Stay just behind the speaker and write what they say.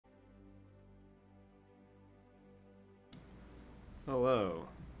Hello,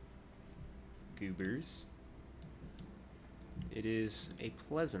 Goobers. It is a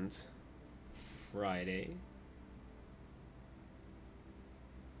pleasant Friday.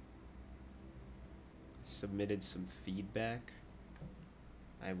 Submitted some feedback.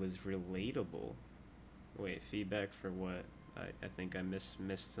 I was relatable. Wait, feedback for what? I think I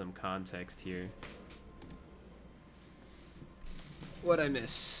missed some context here. What I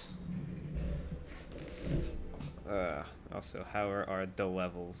miss? Also, how are the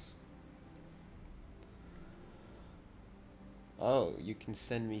levels? Oh, you can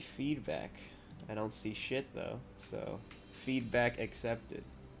send me feedback. I don't see shit though, so feedback accepted.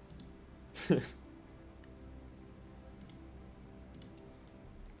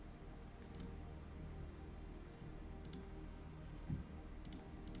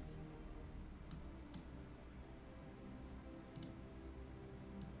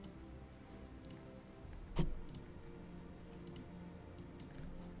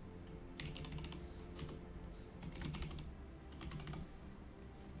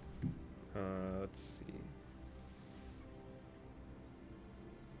 Let's see.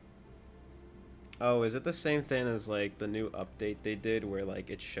 Oh, is it the same thing as like the new update they did where like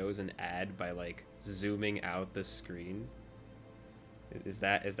it shows an ad by like zooming out the screen? Is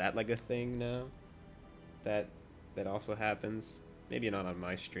that like a thing now? That that also happens? Maybe not on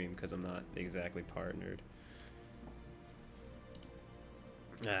my stream because I'm not exactly partnered.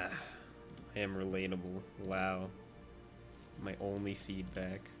 Ah, I am relatable. Wow. My only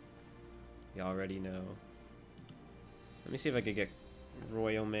feedback. You already know. Let me see if I could get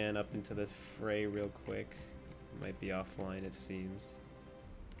Royal Man up into the fray real quick. Might be offline, it seems.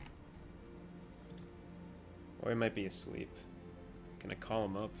 Or he might be asleep. Can I call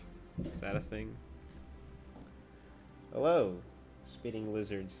him up? Is that a thing? Hello, spitting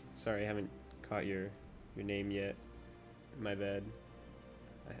lizards. Sorry, I haven't caught your name yet. My bad.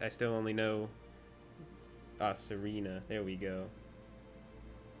 I still only know... Ah, Serena. There we go.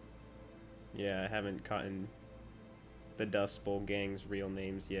 Yeah, I haven't caught the Dust Bowl gang's real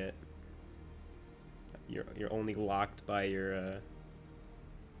names yet. You're only locked by your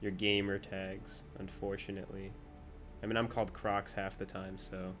gamer tags, unfortunately. I mean, I'm called Crocs half the time,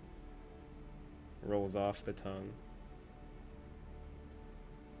 so rolls off the tongue.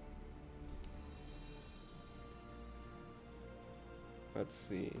 Let's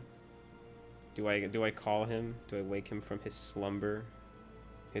see. Do I call him? Do I wake him from his slumber?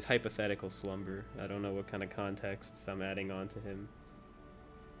 His hypothetical slumber. I don't know what kind of contexts I'm adding on to him.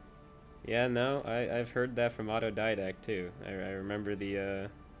 Yeah, no, I've heard that from Autodidact too. I remember the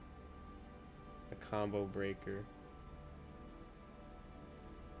combo breaker.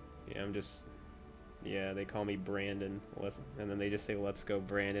 Yeah, yeah, they call me Brandon, and then they just say "Let's go,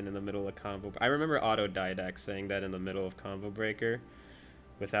 Brandon" in the middle of combo. I remember Autodidact saying that in the middle of combo breaker,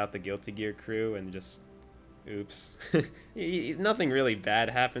 without the Guilty Gear crew, and just, oops. Nothing really bad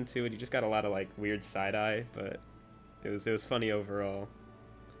happened to it. He just got a lot of like weird side eye, but it was funny overall.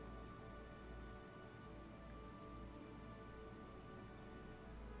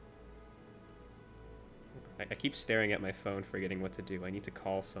 I keep staring at my phone, forgetting what to do. I need to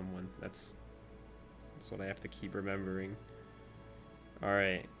call someone. That's what I have to keep remembering.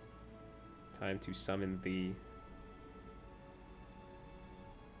 Alright. Time to summon the...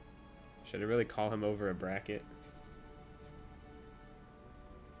 Should I really call him over a bracket?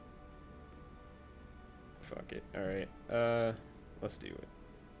 Fuck it. Alright. Let's do it.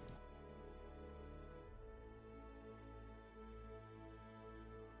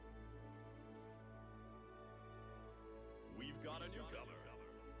 We've got a newcomer.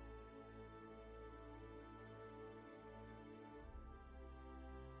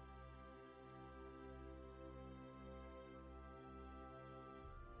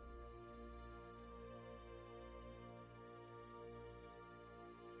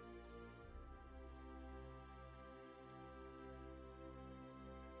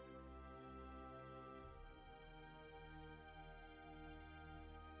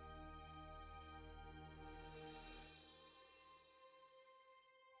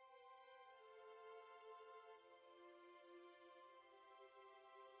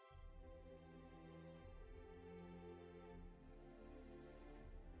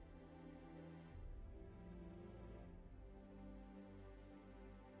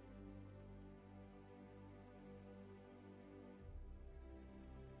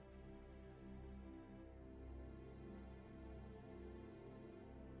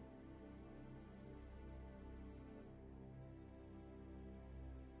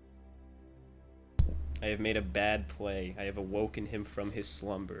 I have made a bad play. I have awoken him from his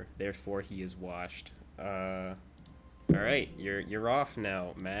slumber. Therefore, he is washed. All right, you're off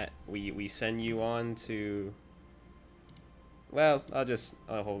now, Matt. We send you on to. Well,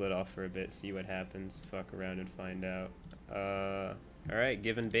 I'll hold it off for a bit, see what happens, fuck around and find out. All right,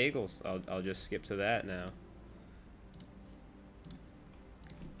 given bagels. I'll just skip to that now.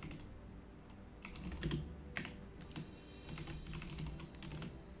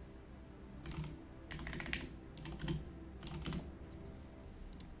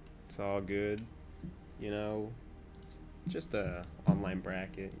 It's all good, you know. It's just a online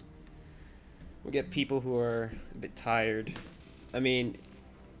bracket. We'll get people who are a bit tired. I mean,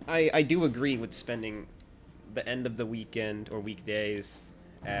 I do agree with spending the end of the weekend or weekdays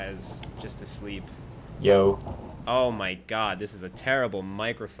as just asleep. Yo. Oh my god, this is a terrible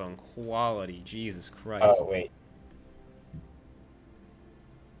microphone quality. Jesus Christ. Oh, wait.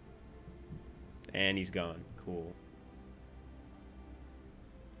 And he's gone. Cool.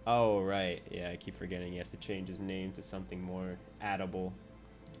 Oh, right. Yeah, I keep forgetting he has to change his name to something more addable.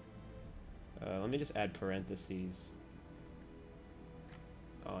 Let me just add parentheses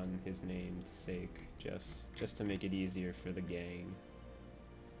on his name's sake, just to make it easier for the gang.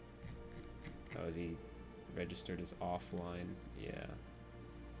 Oh, is he registered as offline? Yeah.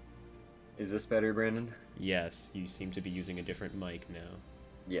 Is this better, Brandon? Yes, you seem to be using a different mic now.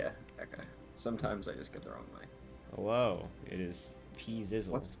 Yeah, okay. Sometimes I just get the wrong mic. Hello, it is P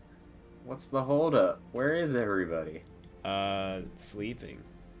Zizzle. What's the holdup? Where is everybody? Sleeping.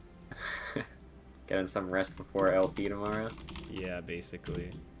 Getting some rest before LP tomorrow? Yeah, basically.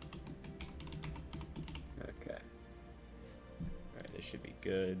 Okay. Alright, this should be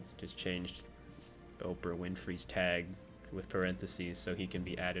good. Just changed Oprah Winfrey's tag with parentheses so he can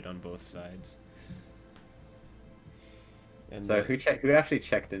be added on both sides. And So who actually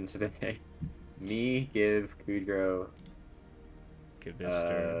checked in today? Me, Give, Kudrow,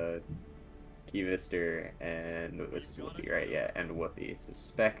 Kavister. Keyvister, and this is Whoopi, right? Yeah, and Whoopi. So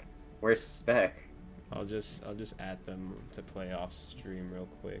Spec, where's Spec? I'll just add them to play off stream real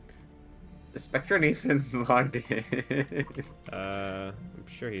quick. Is Spectre Nathan logged in? I'm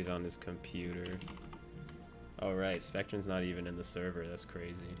sure he's on his computer. Oh right, Spectron's not even in the server. That's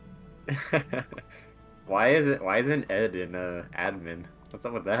crazy. Why isn't Ed in admin? What's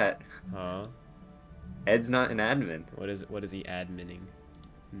up with that? Huh? Ed's not an admin. What is he adminning?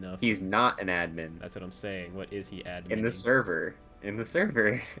 Nothing. He's not an admin. That's what I'm saying. What is he adminning? In the server. In the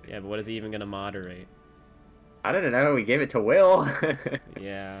server. Yeah, but what is he even gonna moderate? I don't know. We gave it to Will.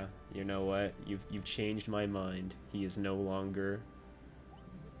 Yeah, you know what? You've changed my mind. He is no longer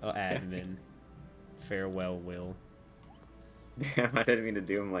a admin. Farewell, Will. Damn, I didn't mean to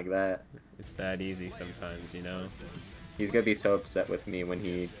do him like that. It's that easy sometimes, you know? He's gonna be so upset with me when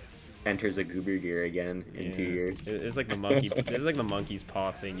he enters a Goober Gear again in 2 years. It's like the monkey. It's like the monkey's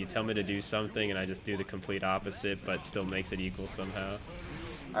paw thing. You tell me to do something, and I just do the complete opposite, but still makes it equal somehow.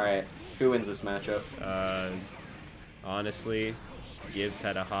 All right, who wins this matchup? Honestly, Gibbs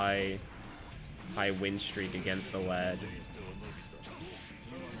had a high win streak against the lad.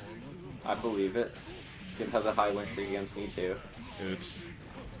 I believe it. Gibb has a high win streak against me too. Oops.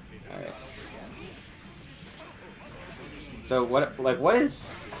 All right. So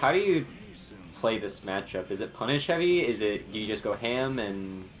how do you play this matchup? Is it punish heavy? Do you just go ham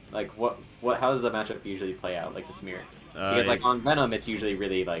and how does the matchup usually play out, like this mirror? Because like on Venom, it's usually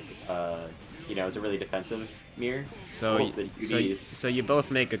really like it's a really defensive mirror. So you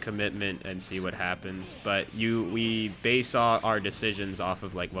both make a commitment and see what happens, but we base our decisions off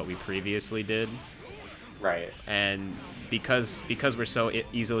of like what we previously did. Right. And because we're so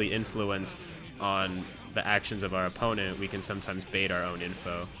easily influenced on the actions of our opponent, we can sometimes bait our own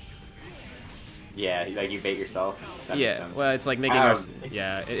info. Yeah, like you bait yourself. Yeah, well, it's like making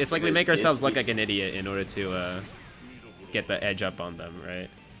it's like we make ourselves look like an idiot in order to get the edge up on them, right?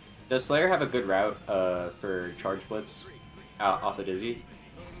 Does Slayer have a good route for charge blitz off of Dizzy?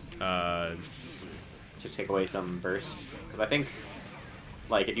 To take away some burst? Because I think,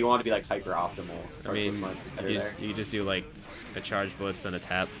 like, if you want to be like hyper optimal, I mean, you just do like a charge blitz, then a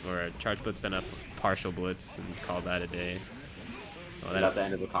tap, or a charge blitz, then a partial blitz, and call that a day. Well, that's the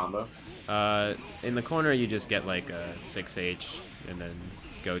end of the combo. In the corner, you just get like a 6H, and then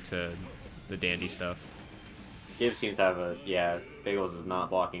go to the dandy stuff. Gibbs seems to have Bagels is not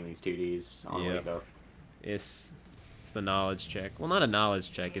blocking these 2Ds on the way up. It's the knowledge check. Well, not a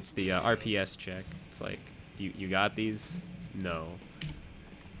knowledge check. It's the RPS check. It's like, you got these? No.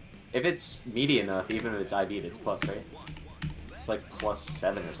 If it's meaty enough, even if it's IB, it's plus, right? It's like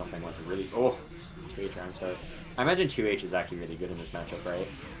 +7 or something. That's really 2H round start. I imagine 2H is actually really good in this matchup, right?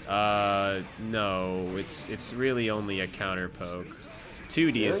 No. It's really only a counter poke.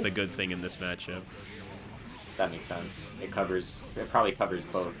 2D is the good thing in this matchup. that makes sense. It probably covers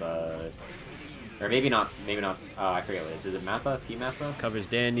both, or maybe not, I forget what it is. Is it Mappa? P-Mappa? It covers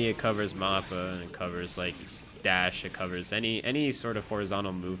Dandy, it covers Mappa, and it covers, like, dash, it covers any sort of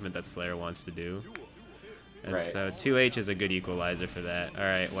horizontal movement that Slayer wants to do. And Right. so 2H is a good equalizer for that.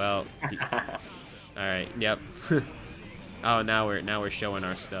 Alright, well... Alright, yep. Oh, now we're showing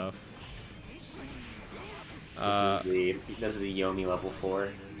our stuff. This is the Yomi level 4.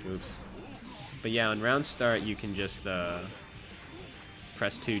 Oops. But yeah, on round start, you can just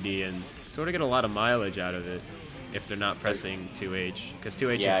press 2D and sort of get a lot of mileage out of it if they're not pressing 2H. Because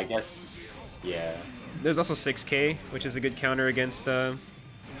 2H yeah, is... I guess, yeah. There's also 6K, which is a good counter against 2D.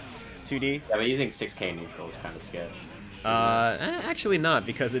 Yeah, but using 6K neutral is kind of sketch. Actually not,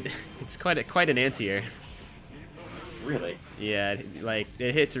 because it's quite an anti-air. Really? Yeah, like,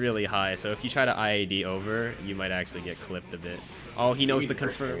 it hits really high, so if you try to IAD over, you might actually get clipped a bit. Oh, he knows the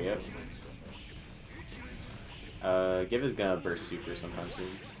confirm. Give is gonna burst super sometime soon.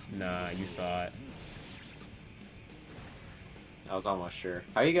 Nah, you thought. I was almost sure.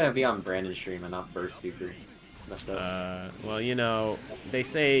 How are you gonna be on Brandon's stream and not burst super? It's messed up. Well, you know, they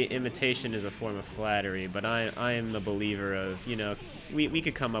say imitation is a form of flattery, but I am the believer of, you know, we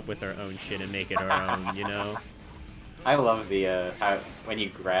could come up with our own shit and make it our own, you know? I love the, how, when you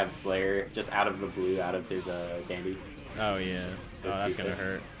grab Slayer just out of the blue, out of his, Dandy. Oh, yeah. So oh, that's stupid. gonna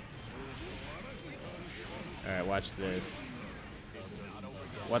hurt. Alright, watch this.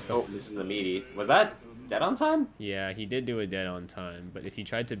 What the Oh, this is the meaty. Was that dead on time? Yeah, he did do a dead on time, but if he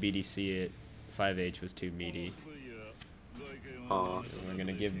tried to BDC it, 5H was too meaty. Huh. We're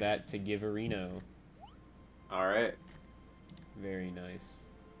gonna give that to Giverino. Alright. Very nice.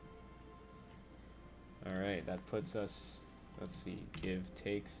 Alright, that puts us... Let's see. Give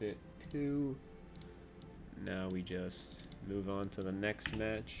takes it to... Now we just move on to the next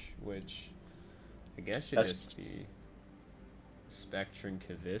match, which I guess should just be Spectrum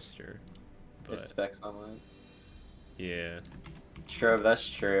Kavister. It's Specs online. Yeah. True, that's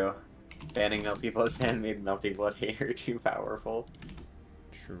true. Banning Melty Blood fan made Melty Blood Hater too powerful.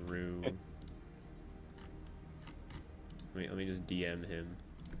 True. Wait, let me just DM him.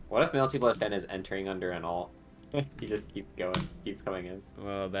 What if Melty Blood fan is entering under an alt? He just keeps going, keeps coming in.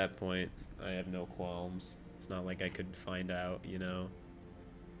 Well, at that point, I have no qualms. It's not like I could find out, you know?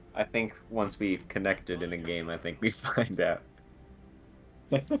 I think once we connected in a game, I think we find out.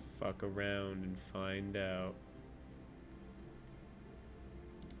 Fuck around and find out.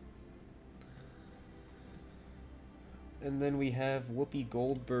 And then we have Whoopi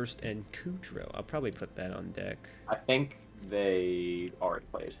Goldburst and Kudrow. I'll probably put that on deck. I think they already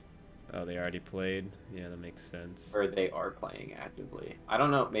played. Oh, they already played? Yeah, that makes sense. Or they are playing actively. I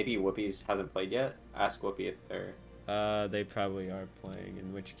don't know, maybe Whoopi's hasn't played yet? Ask Whoopi if they're... They probably are playing,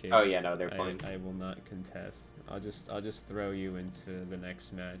 in which case... Oh yeah, no, they're playing. I will not contest. I'll just throw you into the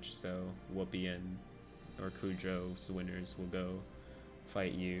next match, so Whoopi and... or Kudrow's winners will go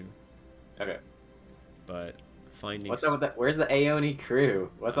fight you. Okay. But... finding... What's up with that? Where's the Aoni crew?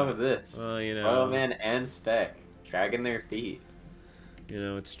 What's up with this? Well, you know... Oh man, and Spec. Dragging their feet. You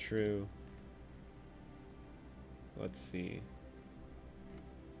know, it's true. Let's see.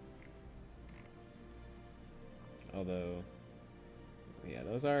 Although, yeah,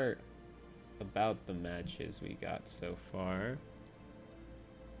 those are about the matches we got so far.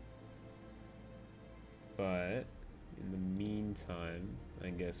 But, in the meantime, I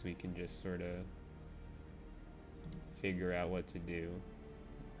guess we can just sort of figure out what to do.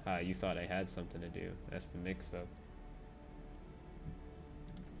 Ah, you thought I had something to do. That's the mix-up.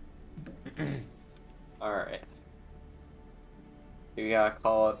 Alright. Do we gotta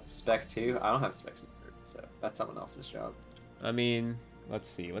call up Spec 2? I don't have Specs, so that's someone else's job. I mean, let's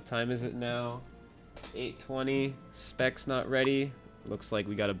see. What time is it now? 8:20. Spec's not ready. Looks like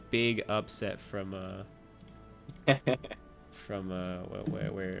we got a big upset from what's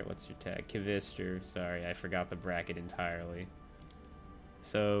your tag? Kavister. Sorry, I forgot the bracket entirely.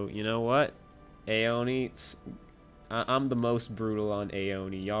 So, you know what? Aoni, I'm the most brutal on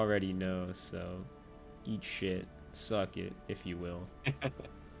Aoni. You already know, so eat shit. Suck it, if you will.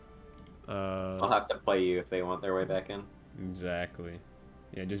 I'll have to play you if they want their way back in. Exactly.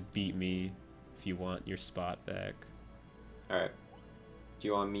 Yeah, just beat me if you want your spot back. Alright. Do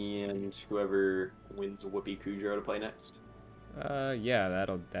you want me and whoever wins Whoopi Kudrow to play next? Yeah,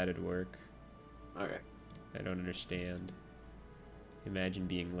 that'd work. Okay. I don't understand. Imagine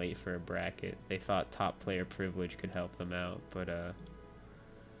being late for a bracket. They thought top player privilege could help them out, but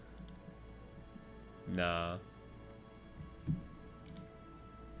nah.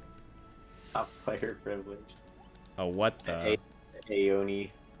 Top player privilege. Oh, what the?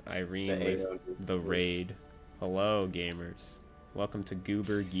 Aoni. Irene The with the raid. Hello, gamers. Welcome to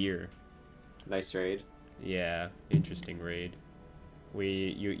Goober Gear. Nice raid. Yeah, interesting raid.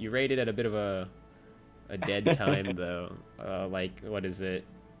 You raided at a bit of a dead time though. Like what is it?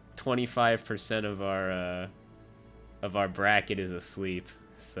 25% of our bracket is asleep.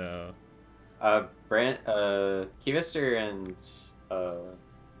 So Kivister and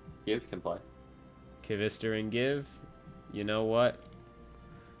Give can play. Kivister and Give. You know what?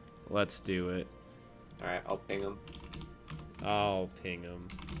 Let's do it. All right, I'll ping him. I'll ping him.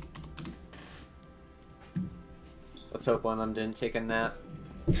 Let's hope one of them didn't take a nap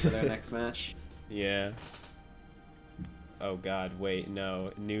for their next match. Yeah. Oh God, wait, no.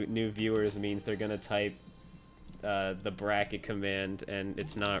 New viewers means they're gonna type the bracket command and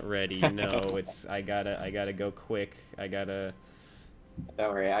it's not ready. No, it's I gotta go quick. Don't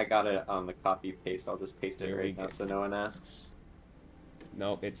worry, I got it on the copy paste. I'll just paste it There we right now go. so no one asks.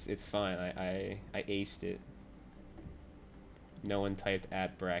 Nope, it's fine. I aced it. No one typed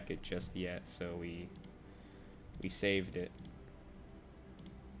at bracket just yet, so we saved it.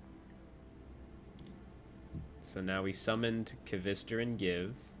 So now we summoned Kivister and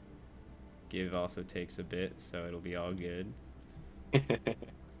Give. Give also takes a bit, so it'll be all good.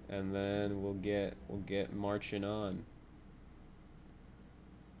 And then we'll get marching on.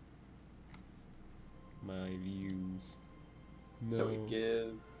 My views. No. So we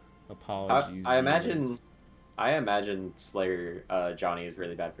give. Apologies. I viewers. imagine Slayer Johnny is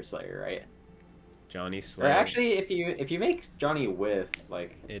really bad for Slayer, right? Johnny Or Slayer. actually, if you make Johnny whiff,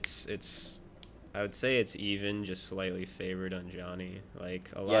 like It's I would say it's even, just slightly favored on Johnny.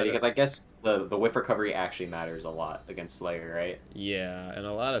 Like a lot yeah, because of, I guess the whiff recovery actually matters a lot against Slayer, right? yeah, and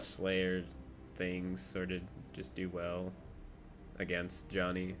a lot of Slayer things sort of just do well against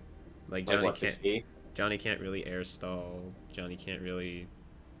Johnny. Like Like what 6B? Johnny can't really air stall. Johnny can't really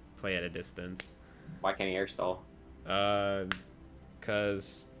play at a distance. Why can't he air stall?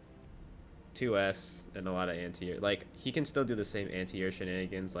 Cause 2S and a lot of anti-air. Like, he can still do the same anti-air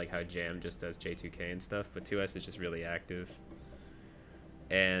shenanigans, like how Jam just does J2K and stuff, but 2S is just really active.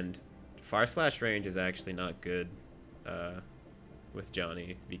 And far slash range is actually not good with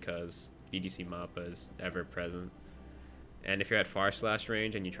Johnny, because BDC Mappa is ever present. And if you're at far slash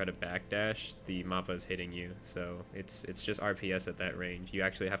range and you try to backdash, the Mappa is hitting you. So it's just RPS at that range. You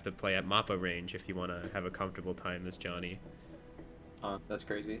actually have to play at Mappa range if you want to have a comfortable time as Johnny. That's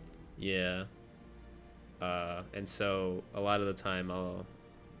crazy. Yeah. And so a lot of the time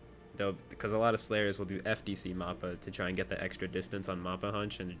because a lot of Slayers will do FDC Mappa to try and get the extra distance on Mappa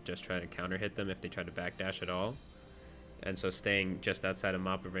Hunch and just try to counter hit them if they try to backdash at all. And so staying just outside of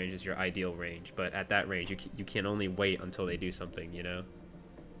Mappa range is your ideal range, but at that range you can only wait until they do something, you know?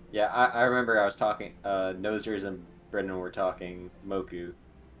 Yeah, I remember I was talking, Nosers and Brendan were talking Moku.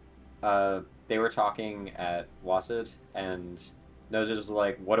 They were talking at Wasid, and Nosers was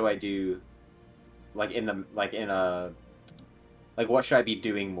like, what do I do? Like what should I be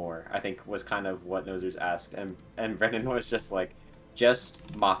doing more? I think was kind of what Nosers asked, and Brendan was just like, just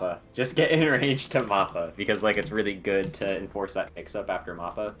Mappa. Just get in range to Mappa, because like it's really good to enforce that mix-up after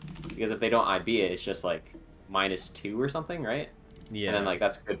Mappa. Because if they don't IB it, it's just like -2 or something, right? Yeah. And then like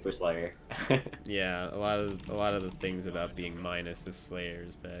that's good for Slayer. Yeah, a lot of the things about being minus as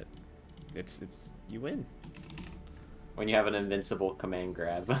Slayers that it's you win. When you have an invincible command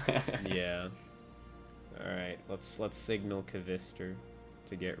grab. Yeah. All right, let's signal Kivister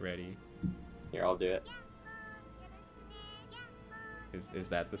to get ready. Here, I'll do it. Is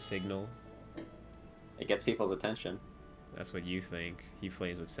that the signal? It gets people's attention. That's what you think. He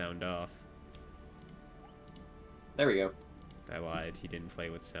plays with sound off. There we go. I lied. He didn't play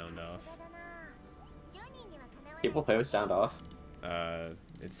with sound off. People play with sound off.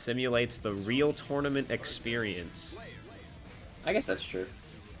 It simulates the real tournament experience. I guess that's true.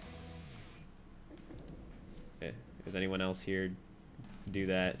 Does anyone else here do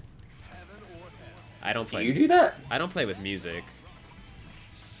that? I don't play. Do you do that? I don't play with music.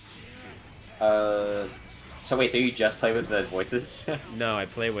 So wait, so you just play with the voices? No, I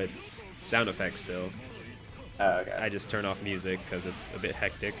play with sound effects still. Oh, okay. I just turn off music because it's a bit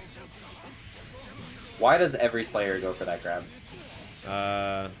hectic. Why does every Slayer go for that grab?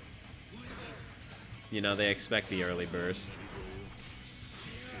 You know, they expect the early burst.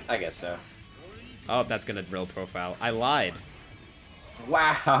 I guess so. Oh, that's gonna drill profile. I lied.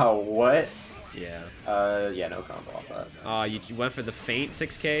 Wow, what? Yeah. Yeah, no combo off that. Oh, you went for the feint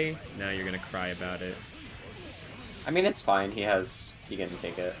 6K? Now you're gonna cry about it. I mean, it's fine. He can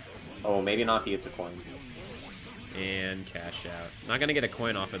take it. Oh, maybe not if he gets a coin. And cash out. Not gonna get a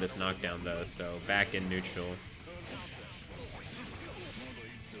coin off of this knockdown though, so back in neutral.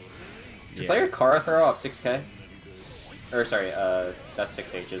 Is Yeah. Slayer Kara throw off 6K? Or sorry, that's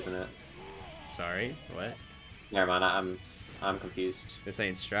 6H, isn't it? Sorry, what? Never mind, I'm confused. This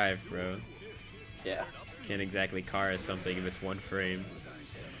ain't Strive, bro. Yeah. Can't exactly Kara something if it's one frame.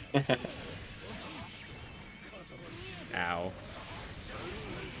 Ow.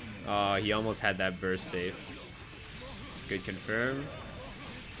 Oh, he almost had that burst safe. Good confirm.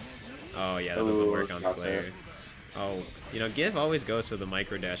 Oh, yeah, that doesn't work on Slayer. Oh, you know, Give always goes for the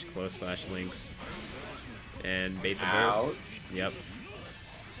micro dash close slash links. And bait the burst. Yep.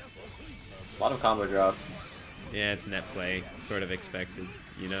 A lot of combo drops. Yeah, it's net play. Sort of expected.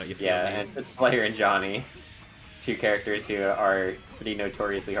 You know, you feel Yeah, me? and it's Slayer and Johnny. Two characters who are pretty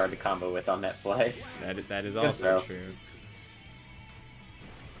notoriously hard to combo with on net play. That is Good also throw. true.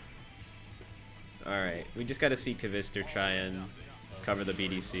 Alright, we just gotta see Kavister try and cover the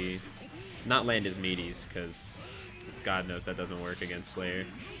BDC. Not land his meaties, because God knows that doesn't work against Slayer.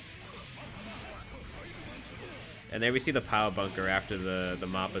 And there we see the Pow Bunker after the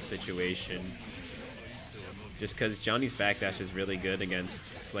Mappa situation. Just because Johnny's backdash is really good against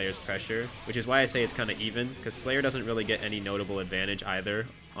Slayer's pressure, which is why I say it's kind of even, because Slayer doesn't really get any notable advantage either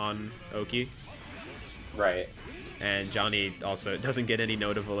on Oki. Right. And Johnny also doesn't get any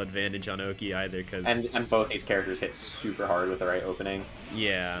notable advantage on Oki either, because... And both these characters hit super hard with the right opening.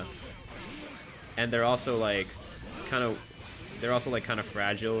 Yeah. And they're also, like, kind of... They're also, like, kind of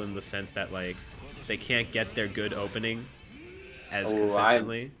fragile in the sense that, like, they can't get their good opening as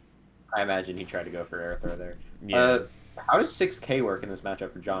consistently. I imagine he tried to go for air throw there. Yeah. How does 6K work in this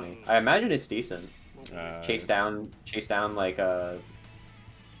matchup for Johnny? I imagine it's decent. Chase down, like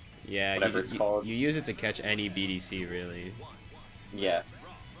yeah, whatever it's called. You use it to catch any BDC, really. Yeah.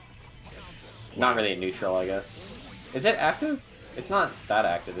 Not really a neutral, I guess. Is it active? It's not that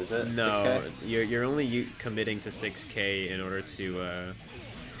active, is it? No, 6K? you're only committing to 6K in order to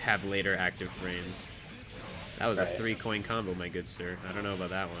have later active frames. That was a 3-coin combo, my good sir. I don't know about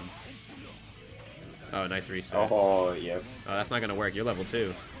that one. Oh, nice reset. Oh, yep. Oh, that's not gonna work. You're level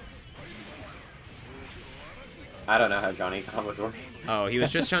 2. I don't know how Johnny combos work. Oh, he was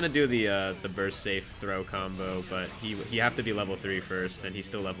just trying to do the burst safe throw combo, but you have to be level 3 first, and he's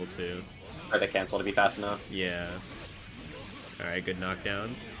still level 2. For the cancel to be fast enough. Yeah. Alright, good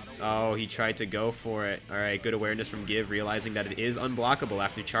knockdown. Oh, he tried to go for it. Alright, good awareness from Give, realizing that it is unblockable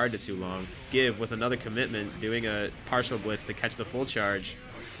after charged it too long. Give, with another commitment, doing a partial blitz to catch the full charge.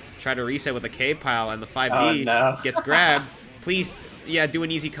 Try to reset with a K-pile, and the 5D gets grabbed. Please, yeah, do an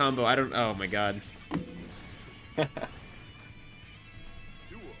easy combo. I don't... Oh, my God. The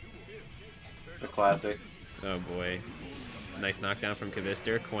classic. Oh, boy. Nice knockdown from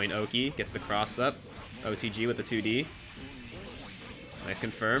Kavister. Coin Oki, gets the cross up. OTG with the 2D. Nice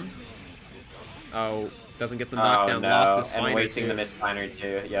confirm. Oh, doesn't get the knockdown. Oh, no. Lost his and finer wasting too. the missed finer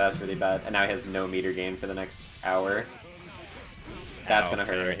too. Yeah, that's really bad. And now he has no meter gain for the next hour. That's gonna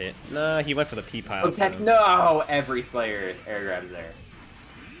hurt. Hit. Nah, he went for the P pile. Oh, So. no! Every Slayer air grabs there.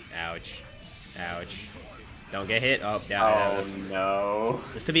 Ouch. Ouch. Don't get hit. Oh, yeah. Oh, That's no.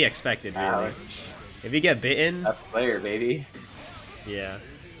 just to be expected, really. Ouch. If you get bitten, That's Slayer, baby. yeah.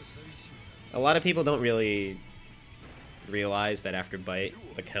 A lot of people don't really realize that after bite,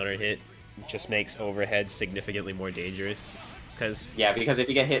 the counter hit just makes overhead significantly more dangerous. Yeah, because if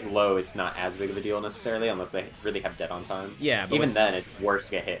you get hit low, it's not as big of a deal necessarily, unless they really have dead on time. Yeah, but even then, it's worse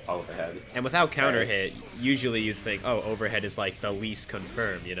to get hit overhead. And without counter hit, usually you think, oh, overhead is like the least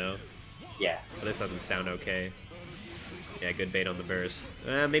confirmed, you know? Yeah. But this doesn't sound okay. Yeah, good bait on the burst.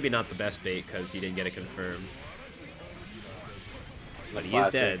 Maybe not the best bait because you didn't get it confirmed. But he is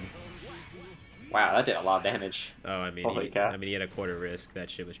dead. Wow, that did a lot of damage. Oh, I mean, Holy cow. he had a quarter risk.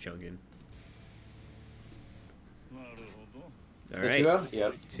 That shit was chunking. Alright. 2-0?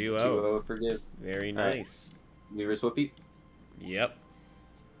 Yep. 2-0. 2-0 for Give. Very nice. Reverse whoopie? Yep.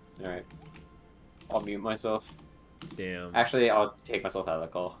 Alright. I'll mute myself. Damn. Actually, I'll take myself out of the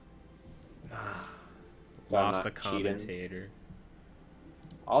call. So I'm Lost not the cheating. commentator.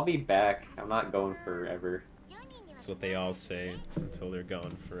 I'll be back. I'm not going forever. That's what they all say until they're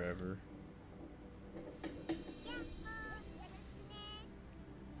gone forever.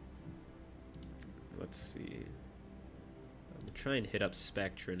 Let's see. I'm gonna try and hit up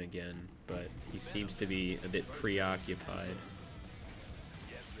Spectrin again, but he seems to be a bit preoccupied.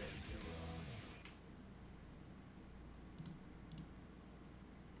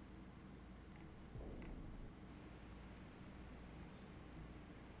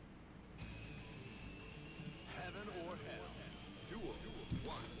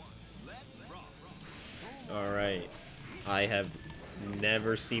 Alright. I have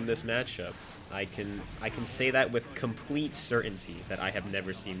never seen this matchup. I can say that with complete certainty that I have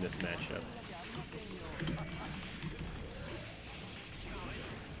never seen this matchup.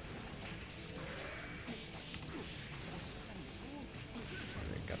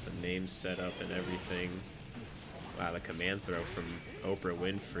 Got the name set up and everything. Wow, the command throw from Oprah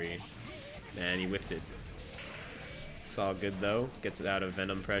Winfrey. Man, he whiffed it. It's all good though. Gets it out of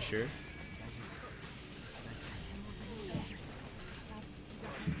Venom pressure.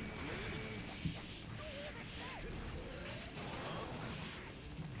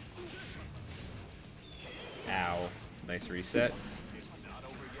 Ow. Nice reset.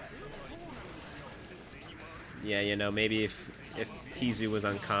 Yeah, you know, maybe if Pizu was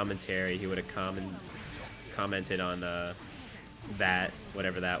on commentary, he would have commented on that,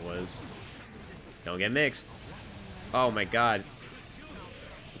 whatever that was. Don't get mixed. Oh my god.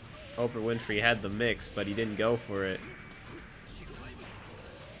 Oprah Winfrey had the mix, but he didn't go for it.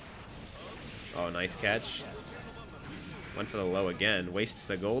 Oh, nice catch. Went for the low again. Wastes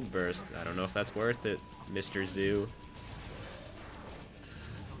the gold burst. I don't know if that's worth it, Mr. Zoo.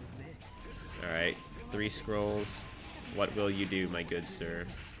 Alright, 3 scrolls. What will you do, my good sir?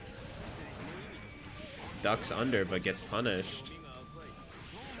 Ducks under, but gets punished.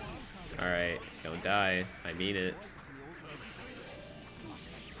 Alright, don't die. I mean it.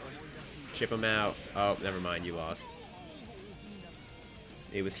 Chip him out. Oh, never mind, you lost.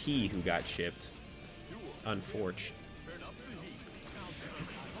 It was he who got chipped. Unfortunate.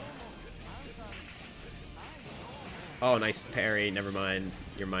 Oh, nice parry. Never mind.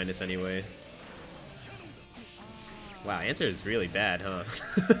 You're minus anyway. Wow, answer is really bad, huh?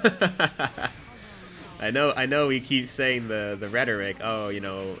 I know we keep saying the rhetoric, oh, you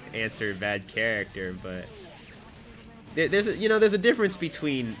know, answer bad character, but there's a difference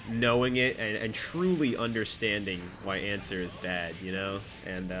between knowing it and truly understanding why answer is bad, you know?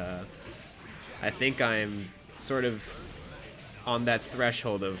 And I think I'm sort of on that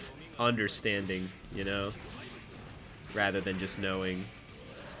threshold of understanding, you know, rather than just knowing.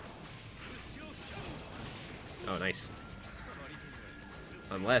 Oh, nice.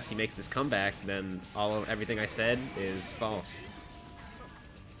 Unless he makes this comeback, then everything I said is false.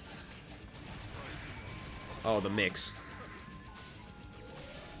 Oh, the mix.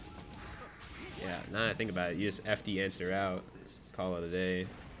 Yeah, now that I think about it, you just FD answer out, call it a day.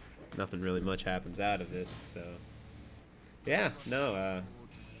 Nothing really much happens out of it, so. Yeah, no,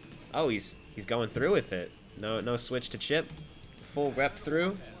 oh, he's going through with it. No switch to chip. Full rep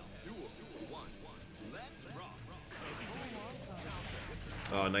through.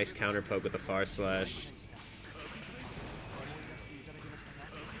 Oh, nice counter poke with the far slash.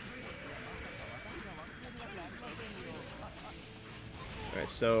 Alright,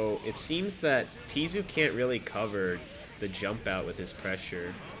 so it seems that Pizu can't really cover the jump out with his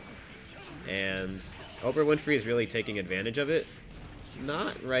pressure. And Oprah Winfrey is really taking advantage of it.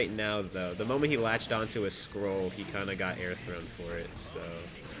 Not right now, though. The moment he latched onto a scroll, he kind of got air thrown for it, so.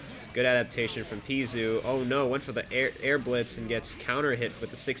 Good adaptation from Pizu. Oh no, went for the air blitz and gets counter hit with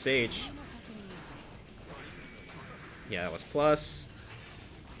the 6H. Yeah, that was plus.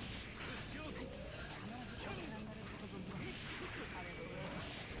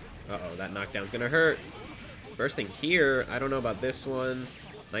 Uh-oh, that knockdown's gonna hurt. Bursting here, I don't know about this one.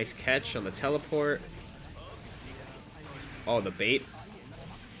 Nice catch on the teleport. Oh, the bait.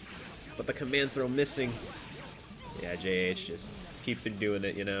 But the command throw missing. Yeah, JH, just keep doing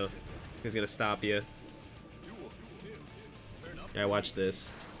it, you know. Who's gonna stop you? Yeah, watch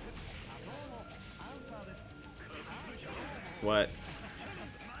this. What?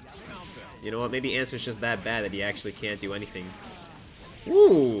 You know what? Maybe answer's just that bad that he actually can't do anything.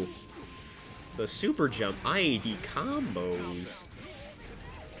 Ooh! The super jump IAD combos.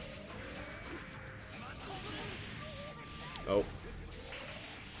 Oh.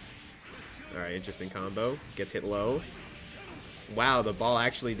 Alright, interesting combo. Gets hit low. Wow, the ball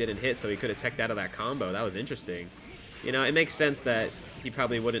actually didn't hit, so he could have teched out of that combo. That was interesting. You know, it makes sense that he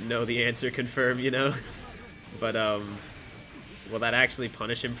probably wouldn't know the answer confirm, you know? But, will that actually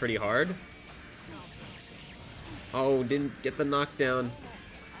punish him pretty hard? Oh, didn't get the knockdown.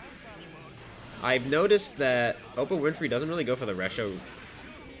 I've noticed that Oprah Winfrey doesn't really go for the Resho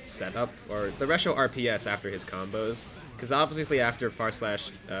setup, or the Resho RPS after his combos. Because obviously after far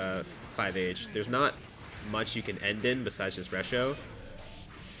slash 5H, there's not much you can end in besides just Resho.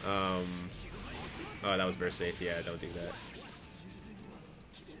 Oh, that was burst safe. Yeah, don't do that.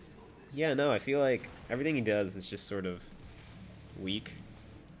 Yeah, no, I feel like everything he does is just sort of weak.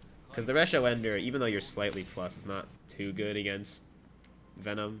 Because the Resho Ender, even though you're slightly plus, is not too good against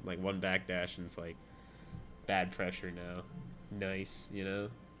Venom. Like, one backdash and it's like bad pressure now. Nice, you know?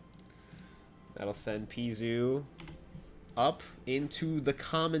 That'll send Pizu up into the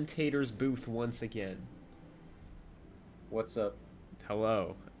commentator's booth once again. What's up?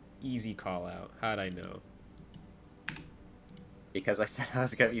 Hello. Easy call out. How'd I know? Because I said I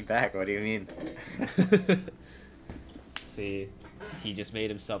was gonna be back. What do you mean? See, he just made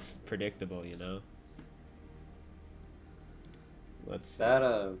himself predictable, you know? Let's see.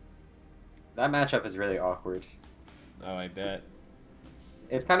 That matchup is really awkward. Oh, I bet.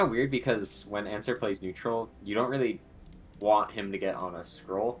 It's kind of weird because when Answer plays neutral, you don't really want him to get on a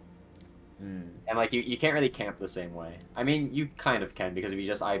scroll. And like you can't really camp the same way. I mean, you kind of can because if you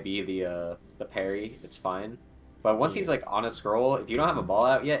just IB the parry, it's fine. But once he's like on a scroll, if you don't have a ball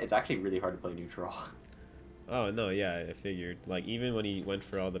out yet, it's actually really hard to play neutral. Oh, no, yeah, I figured. Like, even when he went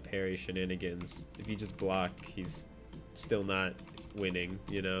for all the parry shenanigans, if you just block, he's still not winning,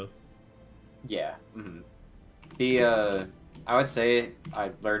 you know? Yeah. I would say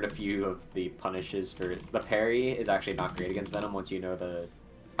I learned a few of the punishes for the parry is actually not great against Venom once you know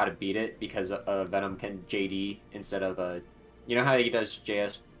how to beat it because Venom can JD instead of you know how he does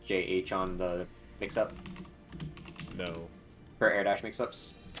JH on the mix-up? No. For air dash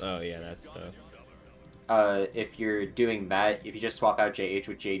mix-ups? Oh, yeah, that stuff. If you're doing that, if you just swap out JH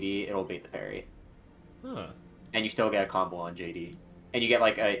with JD, it'll bait the parry. Huh. And you still get a combo on JD. And you get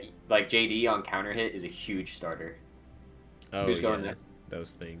like JD on counter hit is a huge starter. Oh, Who's going yeah, next?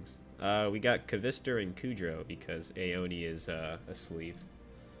 those things. We got Kavister and Kudro because Aoni is asleep.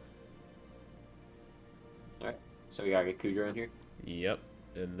 Alright, so we gotta get Kudro in here. Yep,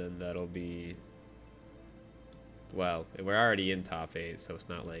 and then that'll be... Well, we're already in top 8, so it's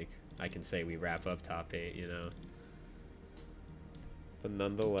not like I can say we wrap up top 8, you know? But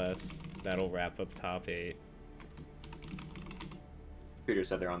nonetheless, that'll wrap up top 8. Kudro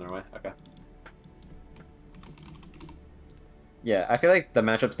said they're on their way. Okay. Yeah, I feel like the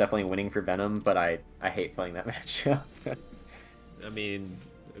matchup's definitely winning for Venom, but I hate playing that matchup. I mean,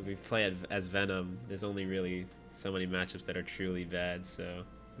 if we play as Venom, there's only really so many matchups that are truly bad, so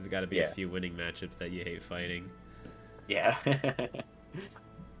there's got to be a few winning matchups that you hate fighting. Yeah.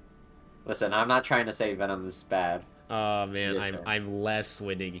 Listen, I'm not trying to say Venom's bad. Oh man, I'm less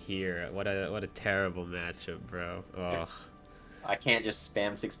winning here. What a terrible matchup, bro. Oh. I can't just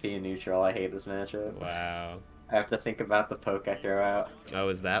spam 6p in neutral. I hate this matchup. Wow. I have to think about the poke I throw out. Oh,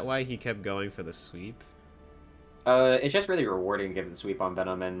 is that why he kept going for the sweep? It's just really rewarding to get the sweep on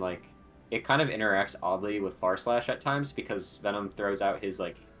Venom, and like it kind of interacts oddly with Far Slash at times because Venom throws out his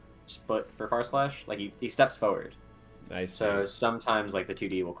like split for Far Slash. Like he steps forward. I see. So sometimes like the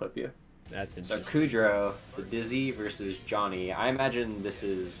 2D will clip you. That's So interesting. Kudro, the Dizzy versus Johnny. I imagine this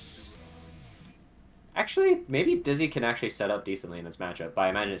is actually maybe Dizzy can actually set up decently in this matchup, but I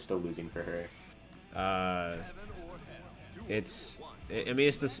imagine it's still losing for her. I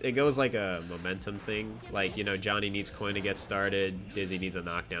mean, it goes like a momentum thing. Like, you know, Johnny needs coin to get started, Dizzy needs a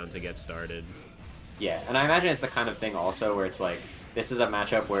knockdown to get started. Yeah, and I imagine it's the kind of thing also where it's like, this is a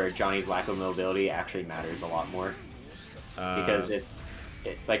matchup where Johnny's lack of mobility actually matters a lot more. Because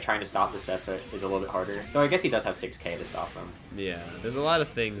like trying to stop the sets is a little bit harder. Though I guess he does have 6k to stop them. Yeah, there's a lot of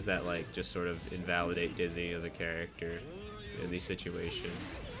things that like just sort of invalidate Dizzy as a character in these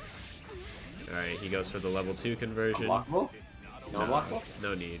situations. Alright, he goes for the level 2 conversion. Unblockable? No unblockable?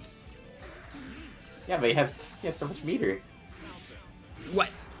 No need. Yeah, but he had so much meter. What?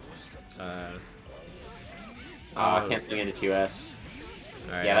 Canceling into 2S.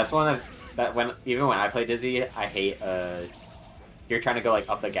 Right. Yeah, that's one that even when I play Dizzy, I hate you're trying to go like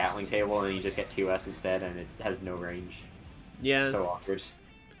up the Gatling table and you just get 2S instead and it has no range. Yeah. So awkward.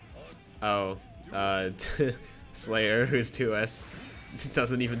 Oh, Slayer, who's 2S,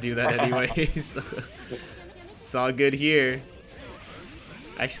 doesn't even do that anyways. It's all good here.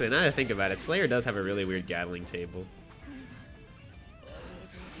 Actually, now that I think about it, Slayer does have a really weird Gatling table.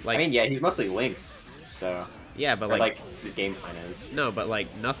 Like, I mean, yeah, he's mostly Lynx, so... Yeah, but like his game plan is. No, but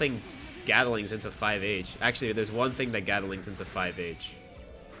like nothing Gatlings into 5H. Actually, there's one thing that Gatlings into 5H.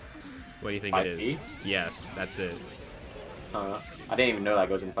 What do you think 5P? it is? Yes, that's it. I didn't even know that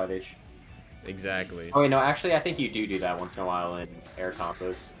goes in 5H. Exactly. Oh wait, no, actually I think you do that once in a while in air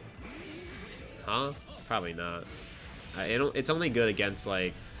combos. Huh? Probably not. It's only good against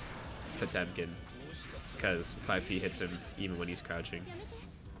like Potemkin, because 5P hits him even when he's crouching.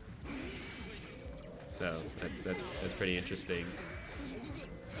 So that's pretty interesting.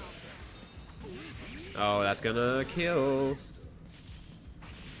 Oh, that's gonna kill.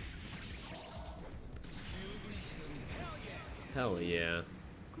 Hell yeah.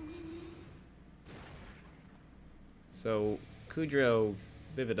 So Kudro,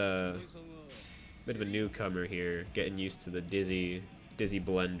 bit of a newcomer here, getting used to the Dizzy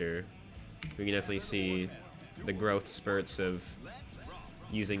blender. We can definitely see the growth spurts of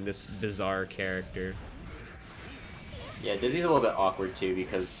using this bizarre character. Yeah, Dizzy's a little bit awkward too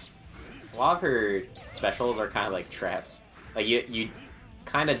because a lot of her specials are kind of like traps. Like you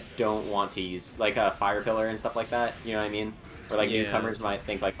kind of don't want to use like a fire pillar and stuff like that. You know what I mean? Or like Yeah. newcomers might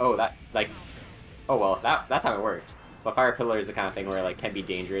think like, oh well that time it worked. But fire pillar is the kind of thing where it like can be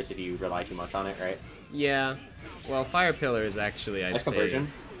dangerous if you rely too much on it, right? Yeah. Well, fire pillar is actually, I'd Nice say, conversion.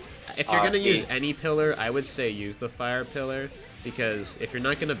 if you're gonna use Skate. any pillar, I would say use the fire pillar, because if you're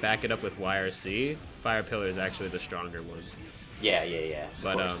not gonna back it up with YRC, fire pillar is actually the stronger one. Yeah. Of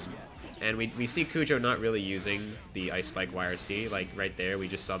But course. and we see Cujo not really using the Ice Spike YRC, like right there. We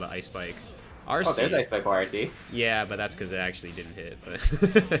just saw the Ice Spike RC. Oh, there's Ice Spike YRC. Yeah, but that's because it actually didn't hit.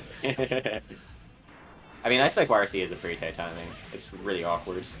 But I mean, Ice Spike YRC is a pretty tight timing. It's really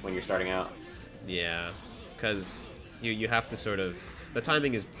awkward when you're starting out. yeah, because you have to sort of, the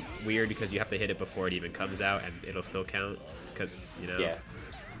timing is weird because you have to hit it before it even comes out, and it'll still count. Because Yeah.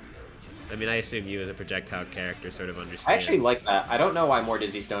 I mean, I assume you as a projectile character sort of understand. I actually like that. I don't know why more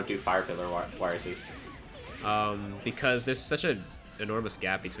Dizzies don't do Fire Pillar YRC. Because there's such an enormous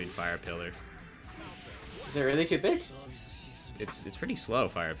gap between Fire Pillar. Is it really too big? It's pretty slow,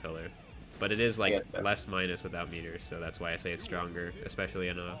 Fire Pillar, but it is like guess so. less minus without meters, so that's why I say it's stronger, especially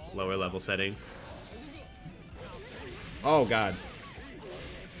in a lower level setting. Oh god!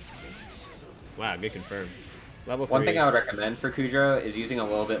 Wow, good confirm. Level 3. One thing I would recommend for Cujo is using a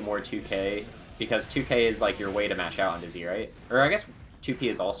little bit more 2K, because 2K is like your way to mash out on Dizzy, right? Or I guess 2P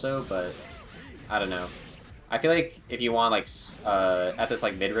is also, but I don't know. I feel like if you want like at this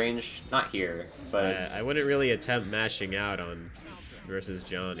like mid range, not here, but I wouldn't really attempt mashing out on versus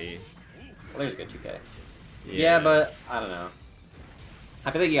Johnny. well, there's a good 2K. Yeah, but I don't know.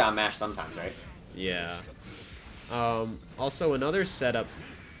 I feel like you gotta mash sometimes, right? Yeah. Also, another setup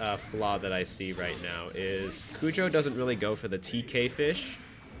flaw that I see right now is Cujo doesn't really go for the TK fish,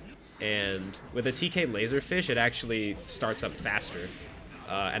 and with a TK laser fish, it actually starts up faster,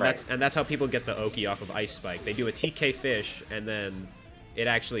 and Right. that's how people get the Oki off of Ice Spike. They do a TK fish, and then it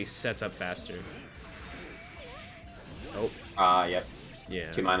actually sets up faster. Oh, Yep. yeah.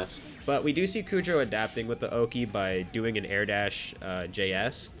 2-. But we do see Cujo adapting with the Oki by doing an air dash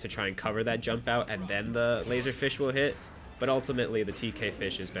JS to try and cover that jump out, and then the laser fish will hit. But ultimately, the TK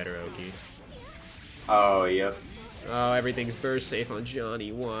fish is better Oki. Oh, yep. Oh, everything's burst safe on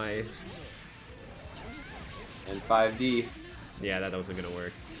Johnny. Why? And 5D. Yeah, that wasn't gonna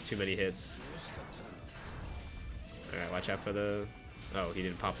work. It's too many hits. All right, watch out for the. Oh, he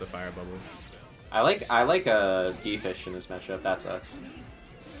didn't pop the fire bubble. I like D-Fish in this matchup. That sucks.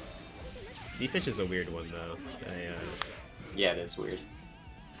 D-Fish is a weird one though. Yeah, it is weird.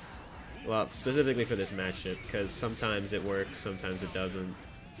 Well, specifically for this matchup, because sometimes it works, sometimes it doesn't.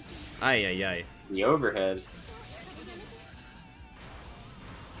 Ay ay ay. The overhead.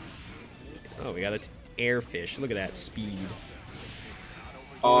 Oh, we got an air fish. Look at that speed.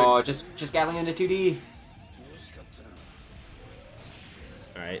 Oh, just Gatling into 2D.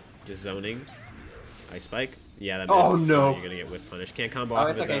 All right, just zoning. Ice Spike. Yeah, that Oh, misses, no. so you're gonna get whiff punish. Can't combo Oh, off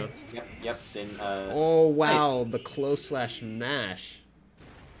it's of it okay. though. Yep. Didn't. Oh wow, the close slash mash.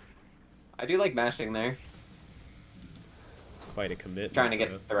 I do like mashing there. It's quite a commitment. Trying to get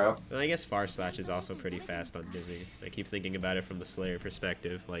though. the throw. And I guess far slash is also pretty fast on Dizzy. I keep thinking about it from the Slayer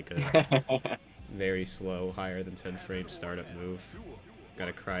perspective, like a very slow, higher than 10 frame startup move.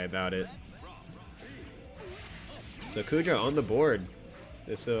 Gotta cry about it. So Cujo on the board.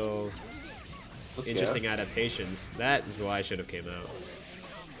 This will Let's interesting go. adaptations. That is why I should have came out.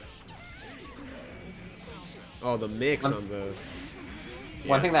 Oh, the mix on the.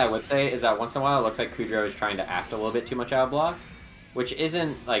 One Yeah. thing that I would say is that once in a while it looks like Cujo is trying to act a little bit too much out of block, which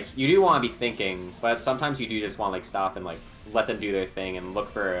isn't like you do want to be thinking, but sometimes you do just want to like stop and like let them do their thing and look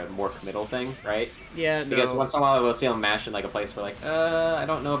for a more committal thing, right? Yeah, Because no. once in a while we'll see him mash in like a place where like, I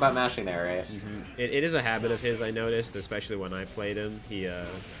don't know about mashing there, right? It is a habit of his, I noticed, especially when I played him. He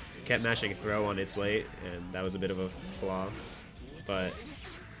kept mashing throw on its late, and that was a bit of a flaw. But,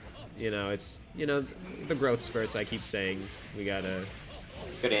 it's, the growth spurts I keep saying. We gotta,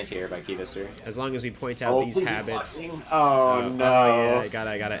 Good anti-air by Keyvister. as long as we point out these please be habits. blocking. Oh, no. Oh, yeah,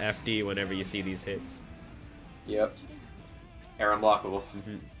 gotta FD whenever you see these hits. Yep. Air unblockable.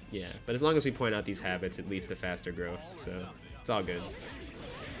 Yeah, but as long as we point out these habits, it leads to faster growth, so it's all good.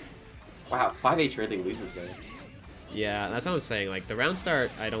 Wow, 5H really loses there. Yeah, that's what I'm saying. Like, the round start,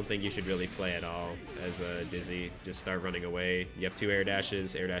 I don't think you should really play at all as a Dizzy. Just start running away. You have 2 air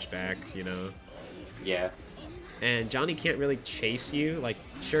dashes, air dash back, Yeah. And Johnny can't really chase you. Like,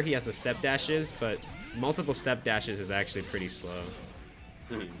 sure, he has the step dashes, but multiple step dashes is actually pretty slow.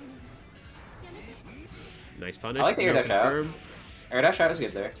 Mhm. Nice punish. I like the air No dash out. confirm. Air dash out was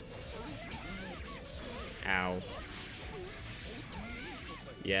good there. Ow.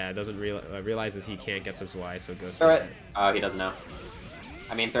 Yeah, doesn't realizes he can't get this Y, so goes for Throw that. it. Oh, he doesn't know.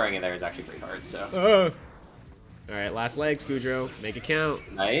 I mean, throwing it there is actually pretty hard, so. Alright, last legs, Kudrow. Make it count.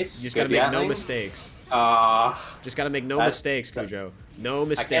 Nice. You just Good gotta make no Gatling. mistakes. Just gotta make no That's- mistakes, Kudrow. No I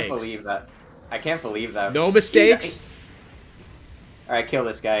mistakes. can't believe that. I can't believe that. No mistakes. Alright, kill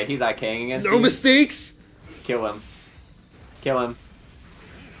this guy. He's IKing against No you. mistakes. Kill him. Kill him.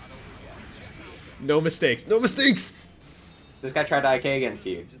 No mistakes. No mistakes. This guy tried to IK against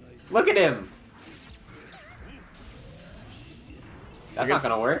you. Look at him! That's not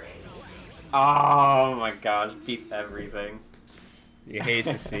gonna work. Oh my gosh, beats everything. You hate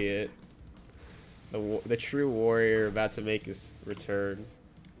to see it. The true warrior about to make his return.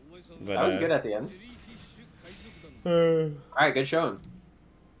 But, That was good at the end. Alright, good showing.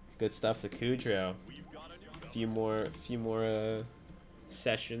 Good stuff to Kudrow. Few more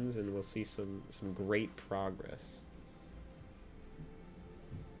sessions, and we'll see some great progress.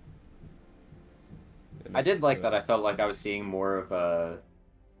 I did like that. I felt like I was seeing more of a...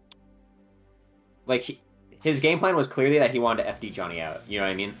 Like, his game plan was clearly that he wanted to FD Johnny out, you know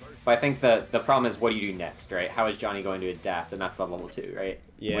what I mean? But I think the problem is, what do you do next, right? How is Johnny going to adapt? And that's the level 2, right?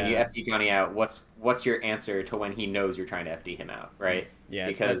 Yeah. When you FD Johnny out, what's your answer to when he knows you're trying to FD him out, right? Yeah,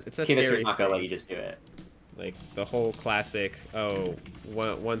 Because it's a Kidder's scary not going to let thing. you just do it. Like the whole classic,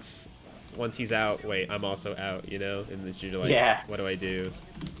 once he's out, wait, I'm also out, you know? And then you're like, Yeah. what do I do?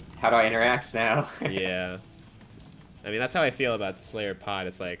 How do I interact now? Yeah. I mean, that's how I feel about Slayer Pod.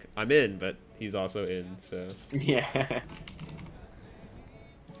 It's like, I'm in, but he's also in, so... Yeah.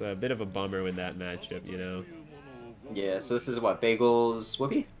 It's a bit of a bummer with that matchup, you know? Yeah, so this is what, Bagels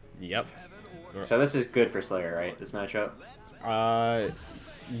Whoopi? Yep. So this is good for Slayer, right? This matchup?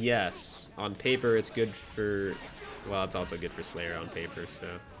 Yes. On paper, it's good for... Well, it's also good for Slayer on paper, so...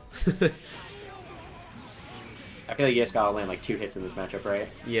 I feel like you just gotta land like 2 hits in this matchup, right?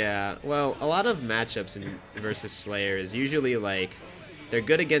 Yeah, well, a lot of matchups in versus Slayer is usually like... They're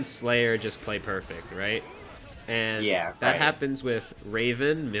good against Slayer, just play perfect, right? And Yeah, that right. happens with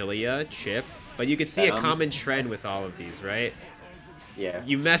Raven, Milia, Chip, but you could see a Venom. common trend with all of these, right? Yeah.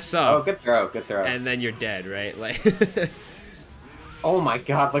 You mess Oh, up, good throw, good throw. and then you're dead, right? Like, Oh my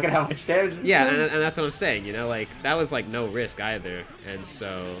god, look at how much damage this yeah, and is. that's what I'm saying. You know, like that was like no risk either, and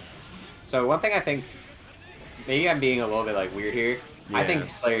so So one thing I think, maybe I'm being a little bit like weird here. I Yeah. think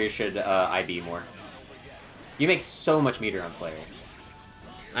Slayer should IB more. You make so much meter on Slayer.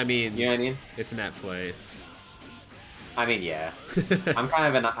 I mean, You know what I mean? it's net play. I mean, yeah. I'm kind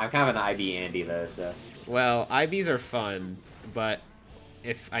of an IB Andy though, so. Well, IBs are fun, but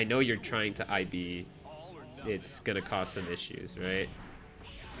if I know you're trying to IB, it's gonna cause some issues, right?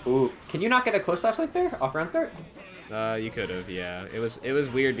 Ooh, can you not get a close slash like there off round start? You could have, yeah. It was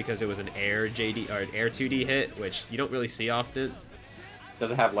weird because it was an air JD or an air 2D hit, which you don't really see often.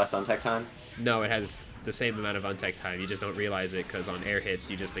 Does it have less untech time? No, it has the same amount of untech time. You just don't realize it because on air hits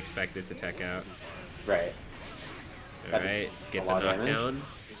you just expect it to tech out. Right. All That is right, get a the lot of damage. knockdown.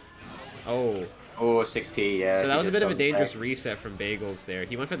 Oh, Oh, 6p, yeah. so that he was a just bit of a doubled dangerous back. reset from Bagels there.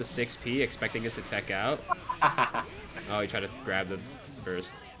 He went for the 6P, expecting it to tech out. Oh, he tried to grab the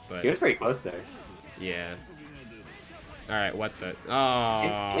burst, but He was pretty close there. yeah. All right, what the?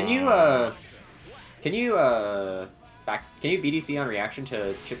 Oh. Can you BDC on reaction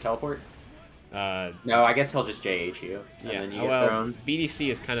to chip teleport? No, I guess he'll just JH you, and Yeah. then you Oh, get well, thrown. BDC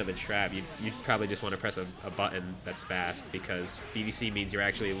is kind of a trap. You'd probably just want to press a button that's fast because BDC means you're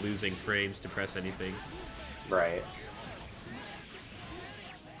actually losing frames to press anything. Right.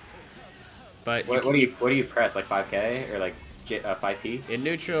 But What do you press, like 5k or like 5p? in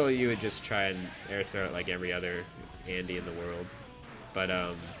neutral, you would just try and air throw it like every other Andy in the world. But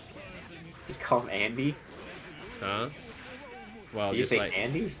Just call him Andy. huh? Well, Did you just say like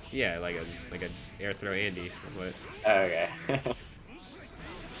Andy? yeah, like a air throw Andy. What? Oh, okay.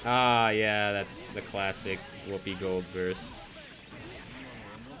 Ah, yeah, that's the classic Whoopi Gold burst.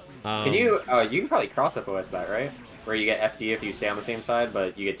 Can you can probably cross up OS that, right? Where you get FD if you stay on the same side,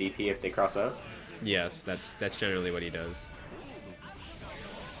 but you get DP if they cross up. Yes, that's generally what he does.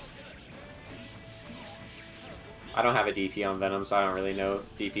 I don't have a DP on Venom, so I don't really know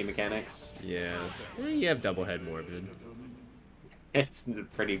DP mechanics. Yeah, you have double head morbid. It's a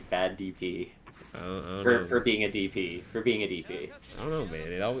pretty bad DP I don't know. for being a DP. For being a DP. I don't know,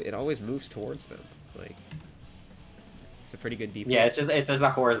 man. It always moves towards them. Like it's a pretty good DP. Yeah, it's just a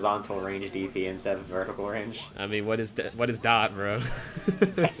horizontal range DP instead of vertical range. I mean, what is dot, bro?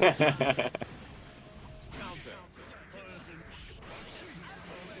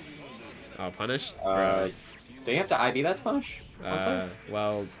 Oh, punished? Bro. Do you have to IB that to punish?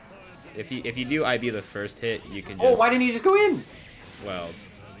 Well, if you do IB the first hit, you can just... Oh, why didn't he just go in? Well,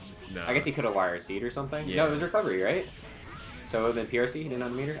 no. I guess he could have wire seed or something. Yeah. No, it was recovery, right? So then PRC, he didn't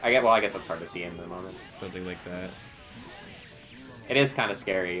unmeter? I guess that's hard to see in the moment. Something like that. it It is kind of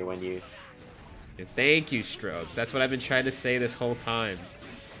scary when you... Thank you, Strobes. That's what I've been trying to say this whole time.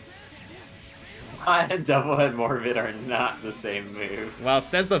 and Double Head Morbid are not the same move. Well,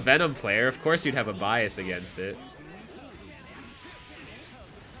 says the Venom player. Of course you'd have a bias against it.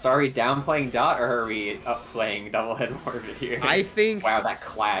 So are we downplaying Dot, or are we upplaying Double Head Morbid here? I think... Wow, that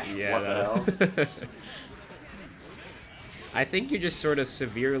clash. Yeah, what the hell? I think you're just sort of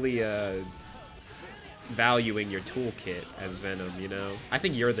severely valuing your toolkit as Venom, you know? I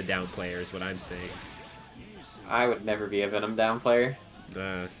think you're the down player is what I'm saying. I would never be a Venom down player.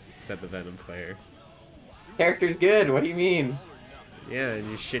 Said the Venom player. Character's good, what do you mean? Yeah, and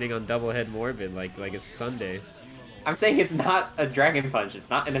you're shitting on Double Head Morbid like it's Sunday. I'm saying it's not a Dragon Punch, it's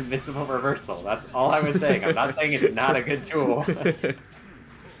not an invincible reversal. That's all I was saying. I'm not saying it's not a good tool.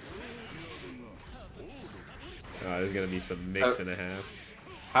 Oh, there's gonna be some mix and a half.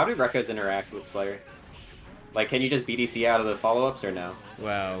 How do Rekkas interact with Slayer? Like, can you just BDC out of the follow-ups or no?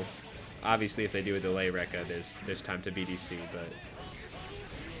 Well, obviously if they do a delay Rekka, there's time to BDC,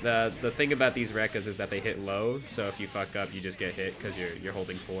 but the thing about these Rekkas is that they hit low, so if you fuck up, you just get hit because you're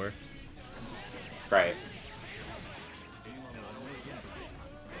holding 4. Right.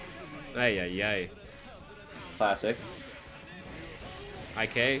 Ay ay ay. Classic.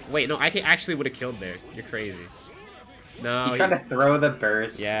 IK? Wait, no, IK actually would have killed there. You're crazy. No. He tried to throw the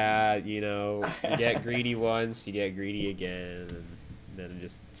burst. Yeah, you know, you get greedy once, you get greedy again, and then it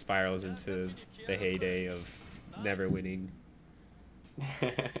just spirals into the heyday of never winning.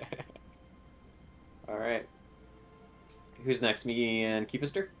 Alright. Who's next? Me and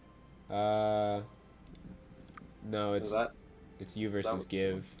Keyfister? No, it's that? it's you versus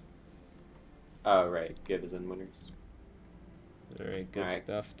Give. Oh, right. Give is in winners. Alright, good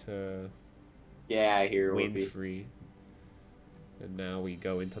stuff to yeah, I hear win free. And now we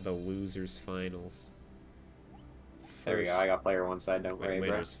go into the losers finals. There we go. I got player one side. Don't worry, bro.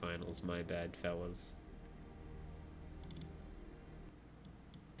 Winners finals. My bad, fellas.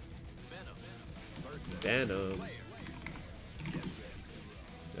 Venom.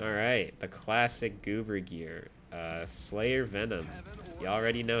 Alright, the classic Goober Gear. Slayer Venom. You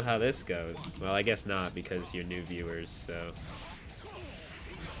already know how this goes. Well, I guess not because you're new viewers, so...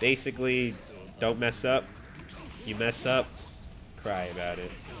 Basically, don't mess up. You mess up, cry about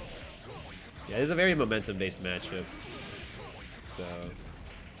it. Yeah, this is a very momentum-based matchup. So,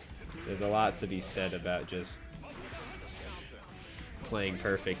 there's a lot to be said about just playing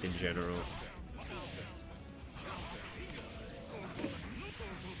perfect in general.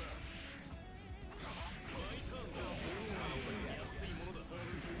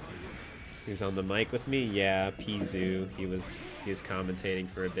 Who's on the mic with me? Yeah, Pizu. He was commentating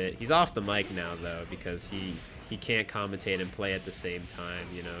for a bit. He's off the mic now though because he can't commentate and play at the same time.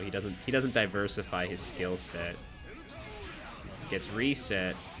 You know, he doesn't diversify his skill set. Gets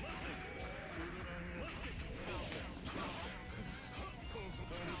reset.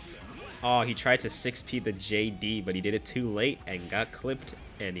 Oh, he tried to 6P the JD, but he did it too late and got clipped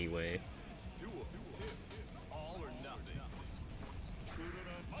anyway.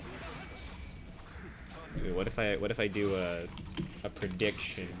 Dude, what if I do a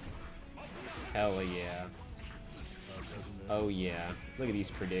prediction? Hell yeah. Oh yeah. Look at these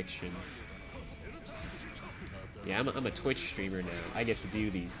predictions. Yeah, I'm a Twitch streamer now. I get to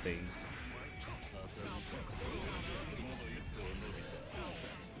do these things.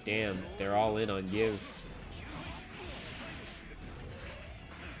 Damn, they're all in on Give.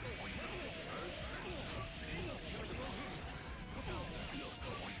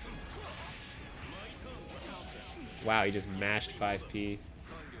 Wow, he just mashed 5P.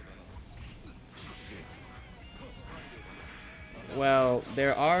 Well,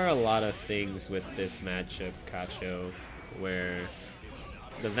 there are a lot of things with this matchup, Cacho, where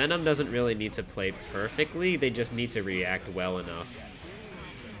the Venom doesn't really need to play perfectly, they just need to react well enough.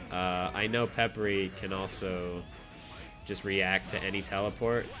 I know Peppery can also just react to any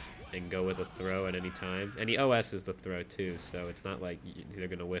teleport and go with a throw at any time. And he OS's the throw too, so it's not like they're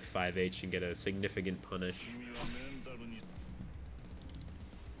going to whiff 5H and get a significant punish.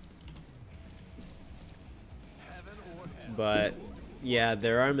 But yeah,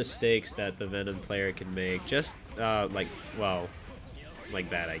 there are mistakes that the Venom player can make. Just like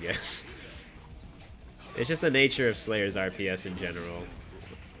that, I guess. It's just the nature of Slayer's RPS in general.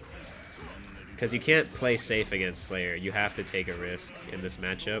 Because you can't play safe against Slayer. You have to take a risk in this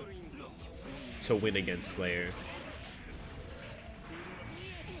matchup. to win against Slayer.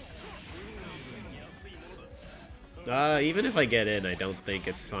 Even if I get in, I don't think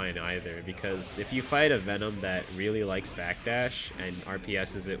it's fine either, because if you fight a Venom that really likes backdash and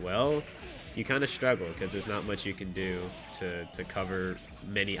RPSs it well, you kind of struggle, because there's not much you can do to cover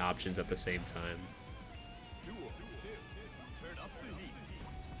many options at the same time.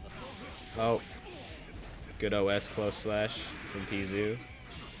 Oh, good OS close slash from Pizu.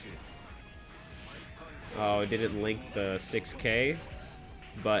 Oh, it didn't link the 6K,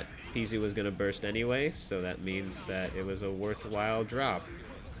 but Pizu was going to burst anyway, so that means that it was a worthwhile drop.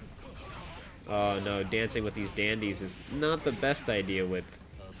 Oh no, dancing with these dandies is not the best idea with...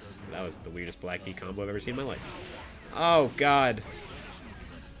 That was the weirdest Black B combo I've ever seen in my life. Oh god.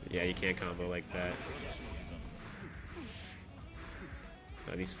 Yeah, you can't combo like that.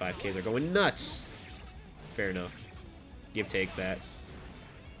 Oh, these 5Ks are going nuts. Fair enough. Give takes that.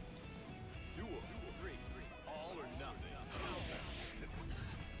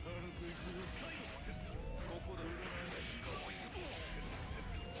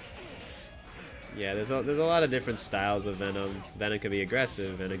 Yeah, there's a lot of different styles of Venom. Venom could be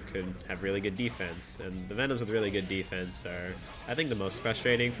aggressive, Venom could have really good defense, and the Venoms with really good defense are, I think, the most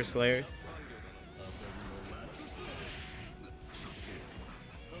frustrating for Slayer.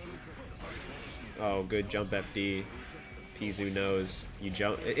 Oh, good jump FD. Pizu knows you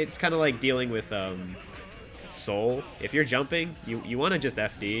jump. It's kind of like dealing with Soul. If you're jumping, you want to just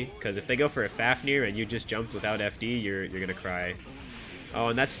FD, because if they go for a Fafnir and you just jumped without FD, you're gonna cry. Oh,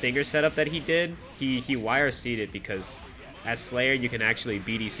 and that Stinger setup that he did, he wire seeded, because as Slayer you can actually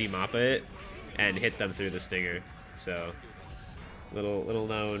BDC Mappa it and hit them through the Stinger. So, little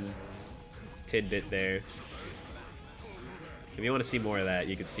known tidbit there. If you want to see more of that,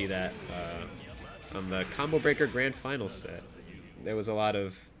 you can see that on the Combo Breaker Grand Final set. There was a lot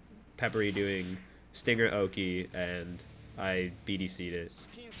of Peppery doing Stinger Oki, and I BDC'd it.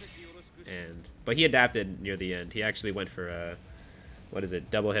 But he adapted near the end. He actually went for a... What is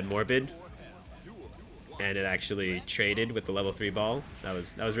it? Double head morbid, and it actually traded with the level 3 ball. That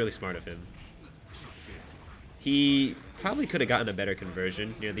was really smart of him. He probably could have gotten a better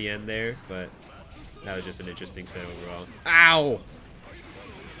conversion near the end there, but that was just an interesting set overall. Ow!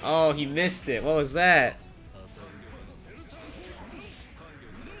 Oh, he missed it. What was that?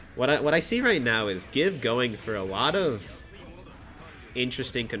 What I see right now is Give going for a lot of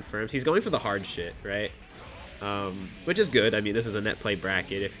interesting confirms. He's going for the hard shit, right? Which is good. I mean, this is a net play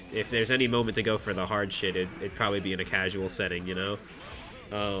bracket. If there's any moment to go for the hard shit, it'd probably be in a casual setting, you know?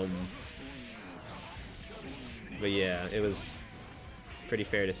 But yeah, it was pretty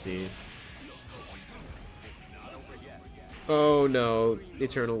fair to see. Oh no,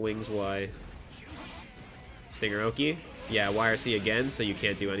 Eternal Wings Y. Stinger Oki? Yeah, YRC again, so you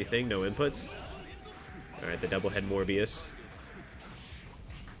can't do anything, no inputs. Alright, the double head Morbius.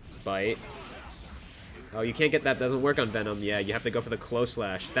 Bite. Oh, you can't get that. Doesn't work on Venom. Yeah, you have to go for the close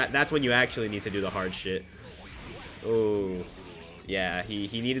slash. That's when you actually need to do the hard shit. Oh, yeah.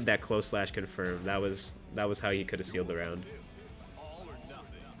 He needed that close slash confirmed. That was how he could have sealed the round.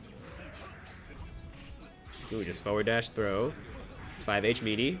 Ooh, just forward dash throw. 5H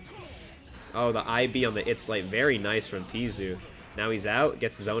meaty. Oh, the IB on the It's Light. Very nice from Pizu. Now he's out,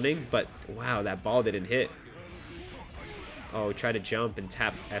 gets zoning, but wow, that ball didn't hit. Oh, try to jump and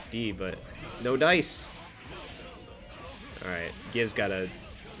tap FD, but no dice. Alright, Giv's got to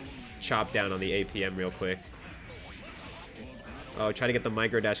chop down on the APM real quick. Oh, try to get the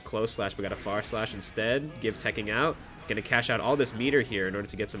micro dash close slash, but got a far slash instead. Give teching out. Gonna cash out all this meter here in order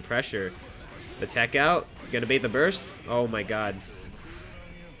to get some pressure. The tech out. Gonna bait the burst. Oh my god.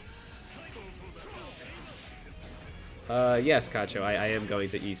 Yes, Kacho, I am going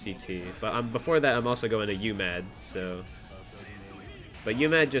to ECT. But before that, I'm also going to UMAD, so... But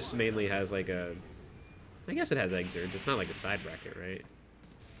UMAD just mainly has like a... I guess it has Exert. It's not like a side bracket, right?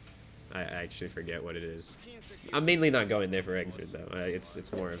 I actually forget what it is. I'm mainly not going there for Exert, though.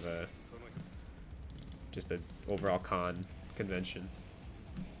 It's more of a... just an overall con convention.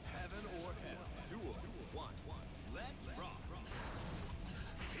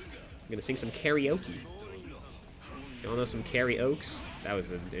 I'm gonna sing some karaoke. Y'all know some karaokes? That was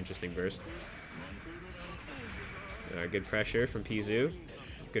an interesting burst. Good pressure from Pizu.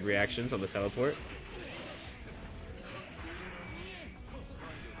 Good reactions on the teleport.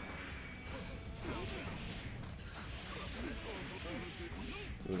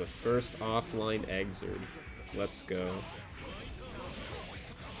 Ooh, the first offline Exert. Let's go.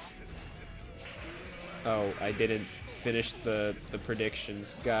 Oh, I didn't finish the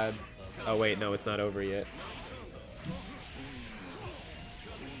predictions. God. Oh wait, no, it's not over yet.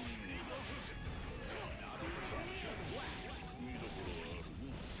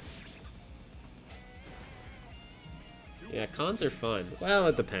 Yeah, cons are fun. Well,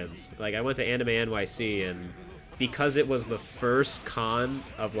 it depends. Like, I went to Anime NYC, and because it was the first con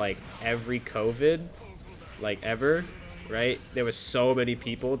of, like, every COVID, like, ever, right? There was so many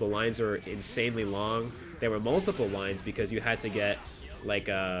people. The lines were insanely long. There were multiple lines because you had to get, like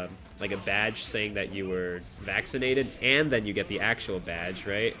a badge saying that you were vaccinated, and then you get the actual badge,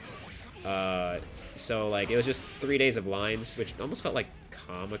 right? So, like, it was just 3 days of lines, which almost felt like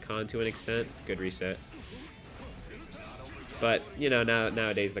Comic-Con to an extent. Good reset. But, you know,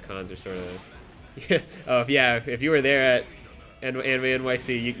 nowadays the cons are sort of... Oh, yeah, if you were there at Anime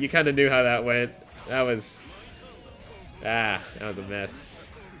NYC, you kind of knew how that went. That was... that was a mess.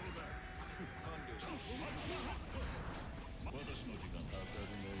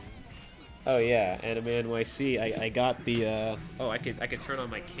 Oh, yeah, Anime NYC. I got the... Oh, I could turn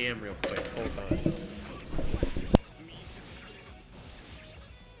on my cam real quick. Hold on.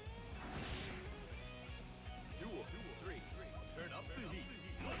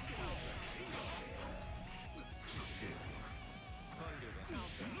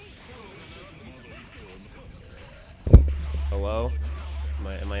 Hello?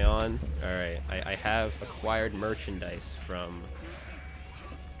 Am I on? Alright, I have acquired merchandise from...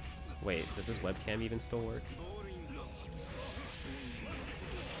 Wait, does this webcam even still work?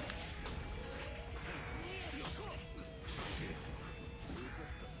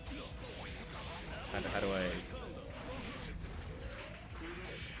 How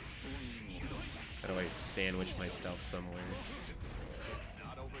do I sandwich myself somewhere?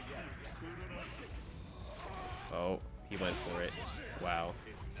 Oh, he went for it. Wow.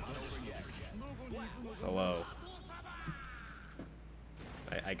 Hello.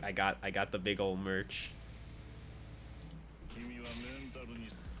 I got the big old merch.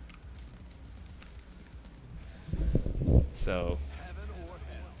 So.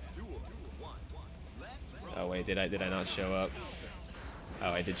 Oh wait, did I not show up?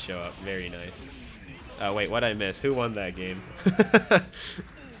 Oh, I did show up. Very nice. Oh wait, what'd I miss? Who won that game?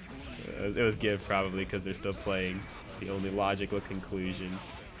 It was Give probably because they're still playing. The only logical conclusion.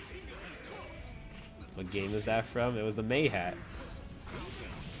 What game is that from? It was the Mayhat.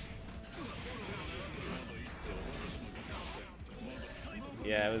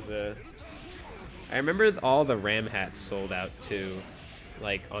 Yeah, it was a... I remember all the Ram hats sold out too,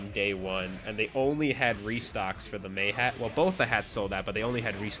 like on day one, and they only had restocks for the Mayhat. Well, both the hats sold out, but they only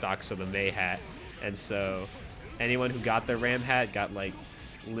had restocks for the Mayhat, and so anyone who got the Ram hat got like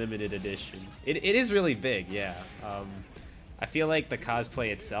limited edition. It is really big, yeah. I feel like the cosplay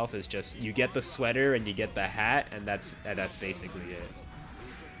itself is just you get the sweater and you get the hat, and that's basically it.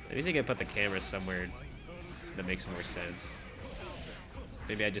 Maybe I could put the camera somewhere that makes more sense.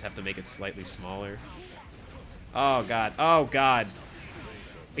 Maybe I just have to make it slightly smaller. Oh god! Oh god!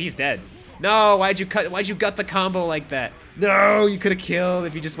 He's dead. No! Why'd you gut the combo like that? No! You could have killed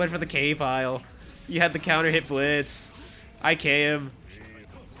if you just went for the K pile. You had the counter hit blitz. I K him.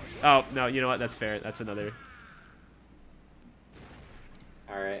 Oh no! You know what? That's fair. That's another.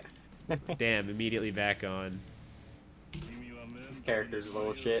 All right. Damn! Immediately back on. Character's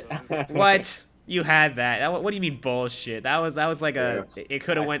bullshit. What? You had that. What do you mean bullshit? That was like a... It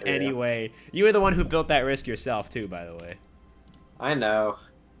could have went any way. You were the one who built that risk yourself too, by the way. I know.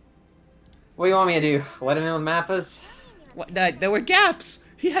 What do you want me to do? Let him in with Mappas? What? There were gaps.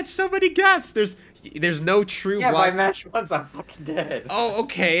 He had so many gaps. There's no true block. block. Yeah, by match once I'm fucking dead. Oh,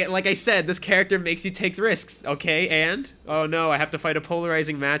 okay. Like I said, this character makes you take risks. Okay, and? Oh no, I have to fight a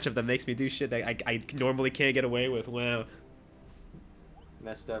polarizing matchup that makes me do shit that I normally can't get away with. Wow.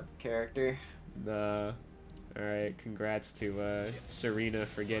 Messed up character. Alright, congrats to Serena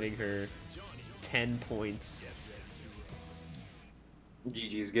for getting her 10 points.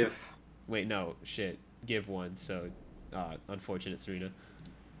 GG's Give. Wait, no, shit. Give one, so unfortunate Serena.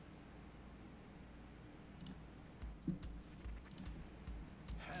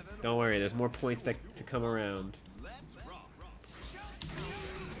 Don't worry, there's more points to come around.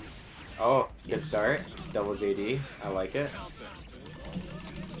 Oh, good start. Double JD. I like it.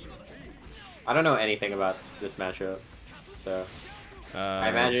 I don't know anything about this matchup, so I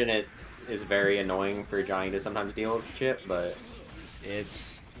imagine it is very annoying for Johnny to sometimes deal with shit, but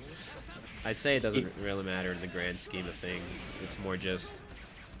I'd say it doesn't really matter in the grand scheme of things. It's more just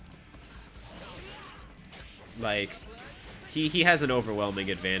like he has an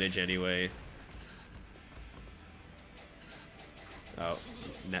overwhelming advantage anyway. Oh,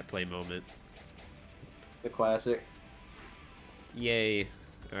 net play moment. The classic. Yay.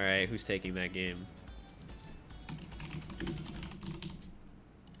 Alright, who's taking that game?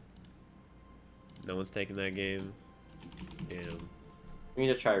 No one's taking that game? Damn. We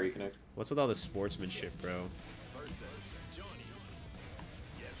need to try reconnect. What's with all the sportsmanship, bro?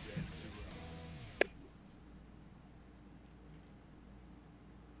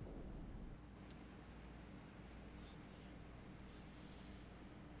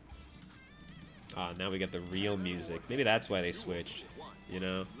 Ah, now we get the real music. Maybe that's why they switched, you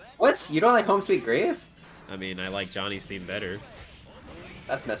know? What? You don't like Home Sweet Grave? I mean, I like Johnny's theme better.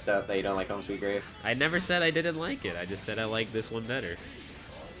 That's messed up that you don't like Home Sweet Grave. I never said I didn't like it. I just said I like this one better.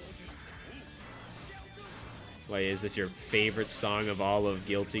 Why, is this your favorite song of all of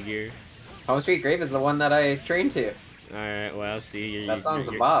Guilty Gear? Home Sweet Grave is the one that I trained to. Alright, well, see, That song's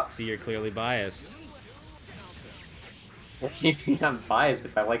a bop. See, you're clearly biased. What do you mean I'm biased?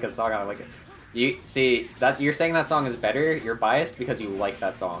 If I like a song, I like it. You see that you're saying that song is better. You're biased because you like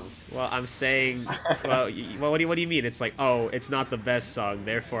that song. Well, I'm saying, well, what do you mean? It's like, oh, it's not the best song,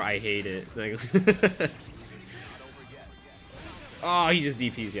 therefore I hate it. Like, oh, he just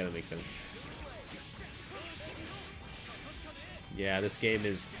DPs. Yeah, that makes sense. Yeah, this game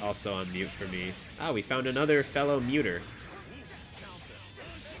is also on mute for me. Oh, we found another fellow muter.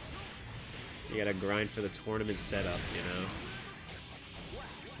 You gotta grind for the tournament setup, you know?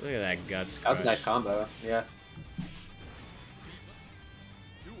 Look at that guts crush. That was a nice combo, yeah.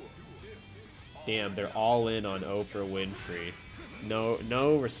 Damn, they're all in on Oprah Winfrey.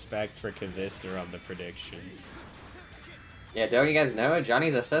 No respect for Kavista on the predictions. Yeah, don't you guys know?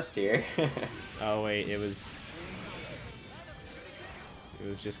 Johnny's assist here. Oh wait, it was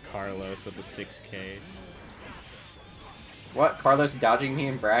just Carlos with the 6K. What? Carlos dodging me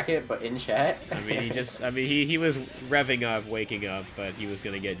in bracket, but in chat? I mean, he was revving up, waking up, but he was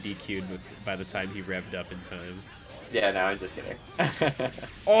gonna get DQ'd by the time he revved up in time. Yeah, no, I'm just kidding.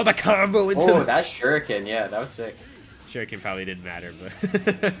 Oh, the combo into that shuriken, yeah, that was sick. Shuriken probably didn't matter,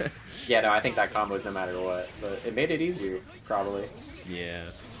 but... Yeah, no, I think that combo is no matter what, but it made it easier, probably. Yeah.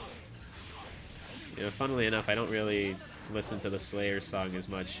 You know, funnily enough, I don't really listen to the Slayer song as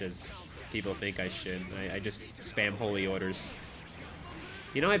much as people think I should. I just spam holy orders.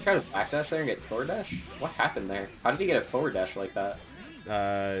 You know, I tried to backdash there and get forward dash? What happened there? How did he get a forward dash like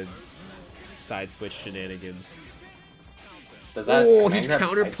that? Side switch shenanigans. Does that he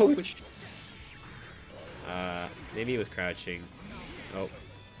counter poked. Maybe he was crouching. Oh.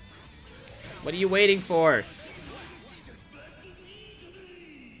 What are you waiting for?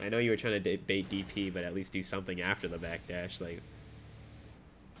 I know you were trying to bait DP, but at least do something after the backdash, like.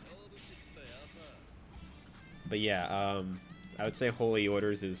 But yeah, I would say Holy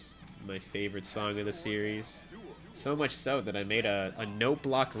Orders is my favorite song of the series. So much so that I made a note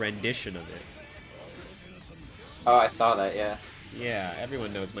block rendition of it. Oh, I saw that, yeah. Yeah,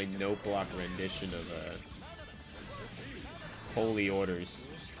 everyone knows my note block rendition of Holy Orders.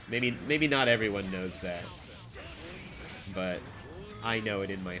 Maybe not everyone knows that, but I know it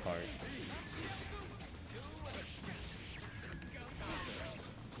in my heart.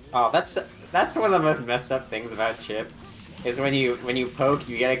 Oh, that's one of the most messed up things about Chip, is when you poke,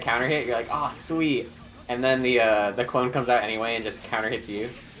 you get a counter hit, you're like, oh sweet, and then the clone comes out anyway and just counter hits you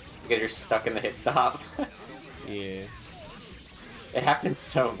because you're stuck in the hit stop. Yeah. It happens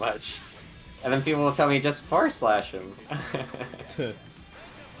so much, and then people will tell me just far slash him.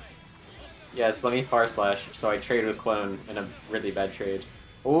 Yes, let me far slash, so I trade with clone in a really bad trade.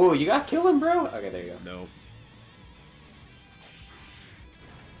 Oh, you got kill him, bro? Okay, there you go. Nope.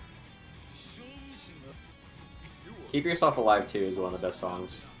 Keep Yourself Alive 2 is one of the best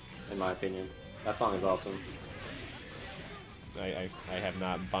songs, in my opinion. That song is awesome. I have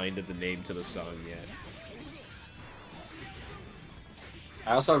not binded the name to the song yet.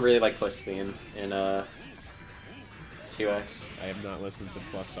 I also really like Cliff's theme in 2X. I have not listened to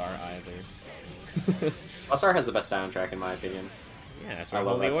Plus R either. Plus R has the best soundtrack in my opinion. Yeah, that's where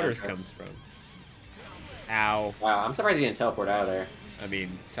Holy Orders comes from. Ow. Wow, I'm surprised you didn't teleport out of there. I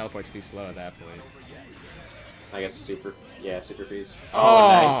mean, teleport's too slow at that point. I guess super freeze.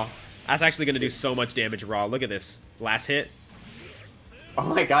 Oh, nice. That's actually gonna do so much damage raw. Look at this. Last hit. Oh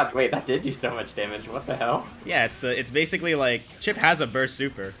my god, wait, that did do so much damage. What the hell? Yeah, it's basically like Chip has a burst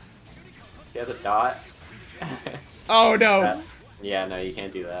super. He has a dot. Oh no. Yeah, no, you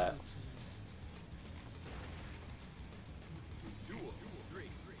can't do that.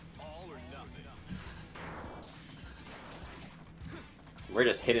 We're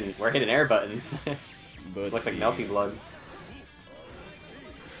hitting air buttons. Looks like melty blood.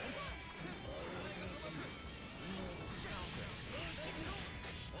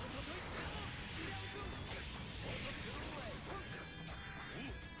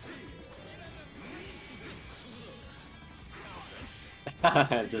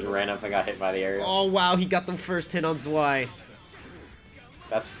 Just ran up and got hit by the area. Oh wow, he got the first hit on Zwei.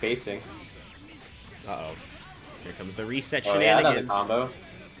 That's spacing. Uh-oh. Here comes the reset Oh yeah, shenanigans. that's a combo.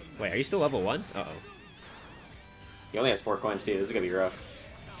 Wait, are you still level 1? Uh-oh. He only has 4 coins too, this is gonna be rough.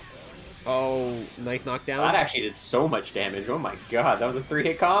 Oh, nice knockdown. That actually did so much damage. Oh my god, that was a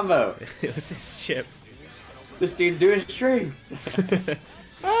 3-hit combo. It was his chip. This dude's doing strings.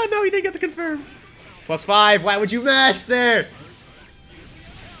 Oh no, he didn't get the confirm. +5. Why would you mash there?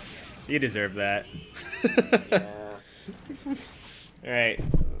 You deserve that. Yeah. Alright.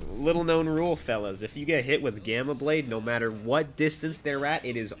 Little known rule, fellas. If you get hit with Gamma Blade, no matter what distance they're at,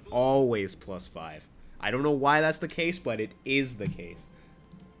 it is always +5. I don't know why that's the case, but it is the case.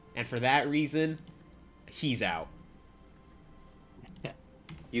 And for that reason, he's out.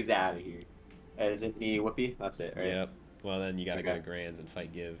 He's out of here. Is it the Whoopi? That's it, right? Yep. Well, then you gotta Okay. go to Grands and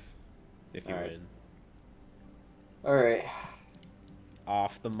fight Give if you Alright. win. Alright.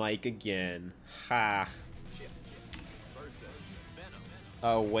 Off the mic again. Ha.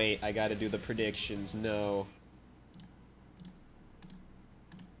 Oh, wait. I gotta do the predictions. No.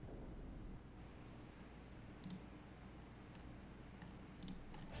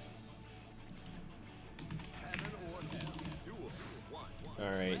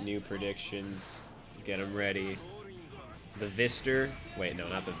 Alright, new predictions. Get them ready. The Vister. Wait, no,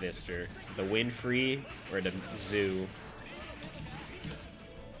 not the Vister. The Winfrey or the Zoo.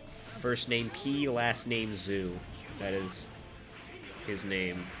 First name P, last name Zoo. That is his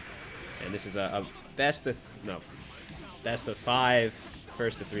name. And this is a best of... No. Best of 5.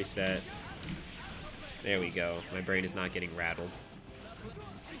 First to 3 set. There we go. My brain is not getting rattled.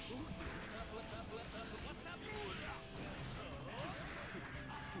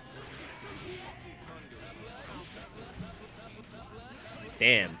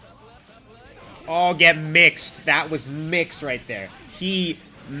 Damn. Oh, get mixed. That was mixed right there. He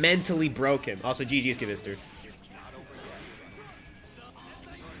mentally broke him. Also, GG's Gavister.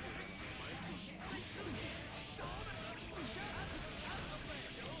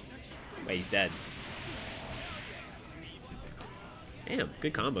 Wait, he's dead. Damn,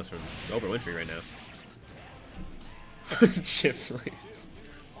 good combos from Over Winfrey right now. Chip flames.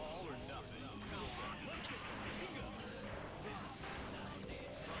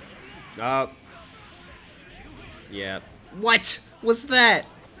 Oh. Yeah. What was that?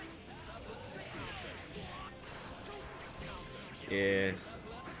 Yeah.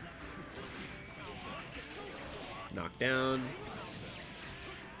 Knockdown.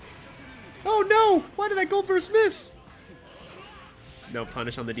 Oh no! Why did I Gold Burst miss? No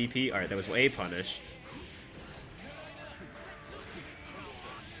punish on the DP? Alright, that was a punish.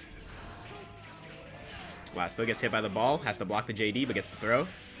 Wow, still gets hit by the ball. Has to block the JD, but gets the throw.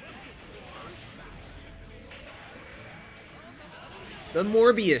 The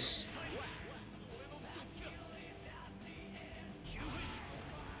Morbius.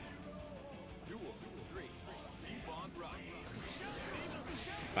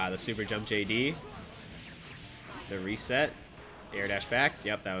 Wow, the super jump JD. The reset. Air dash back.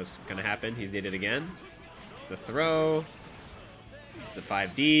 Yep, that was going to happen. He did it again. The throw. The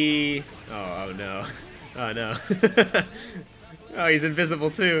 5D. Oh no. Oh no. Oh, he's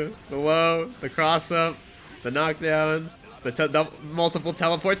invisible too. The low. The cross up. The knockdown. The multiple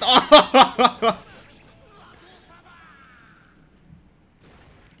teleports. Oh!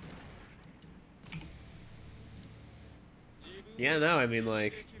 Yeah, no, I mean,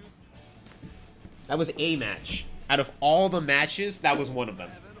 like... That was a match. Out of all the matches, that was one of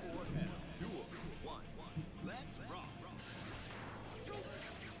them.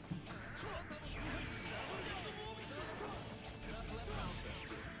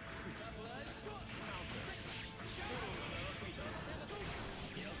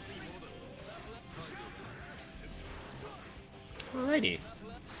 Alrighty.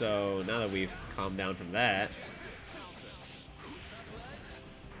 So, now that we've calmed down from that...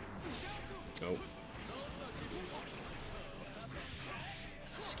 Oh.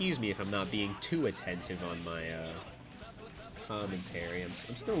 Excuse me if I'm not being too attentive on my commentary.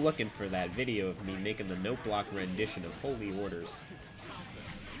 I'm still looking for that video of me making the note block rendition of Holy Orders.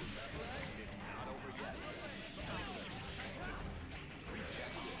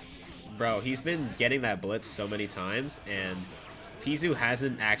 Bro, he's been getting that blitz so many times, and Pizu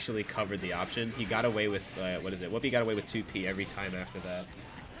hasn't actually covered the option. He got away with, what is it? Whoopi got away with 2P every time after that.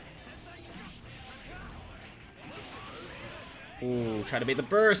 Ooh, try to bait the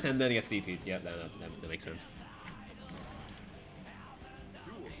burst, and then he gets DP'd. Yeah, that makes sense.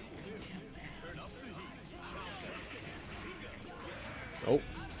 Oh.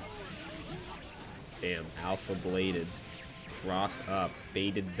 Damn, alpha bladed. Crossed up,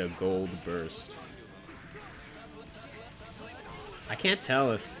 baited the gold burst. I can't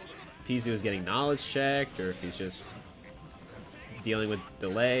tell if Pizu is getting knowledge checked, or if he's just dealing with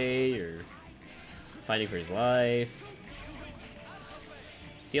delay, or fighting for his life.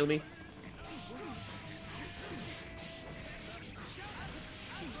 Feel me?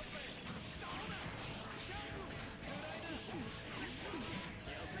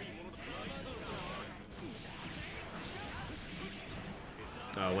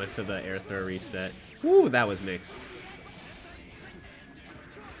 Oh, went for the air throw reset. Woo, that was mixed.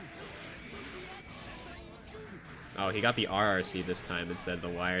 Oh, he got the RRC this time instead of the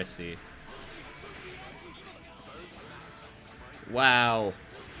YRC. Wow.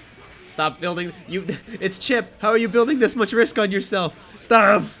 Stop building. You. It's Chip. How are you building this much risk on yourself?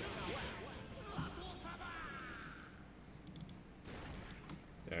 Stop.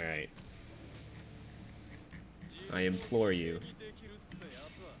 Alright. I implore you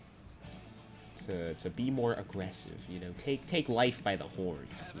to be more aggressive, you know, take life by the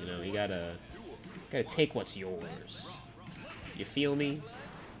horns, you know, you gotta take what's yours. You feel me?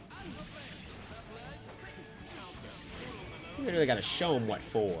 You really gotta show him what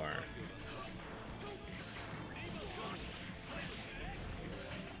for.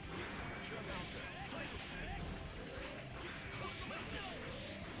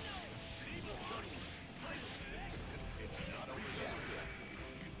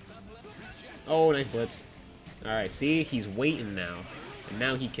 Oh, nice blitz. Alright, see? He's waiting now. And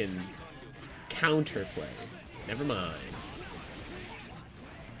now he can counterplay. Never mind.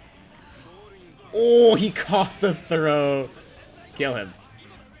 Oh, he caught the throw. Kill him.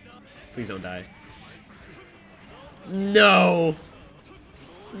 Please don't die. No!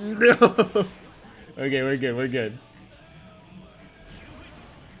 No! Okay, we're good, we're good.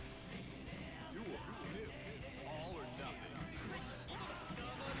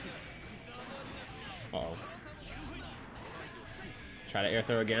 Uh-oh. Try to air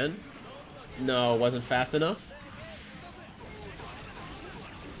throw again. No, wasn't fast enough.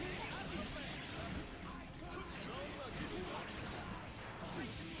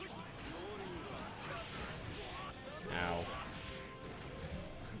 Ow.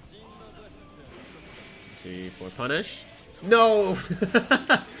 2, 4, punish. No!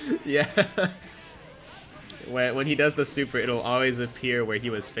 Yeah. When he does the super, it'll always appear where he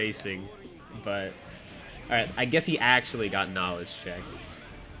was facing. But... Alright, I guess he actually got knowledge check.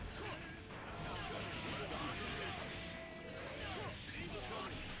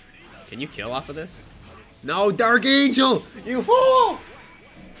 Can you kill off of this? No, Dark Angel! You fool!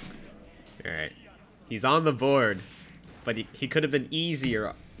 Alright. He's on the board. But he could have been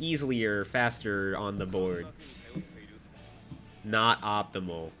easier, faster on the board. Not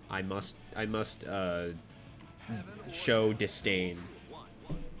optimal. I must show disdain.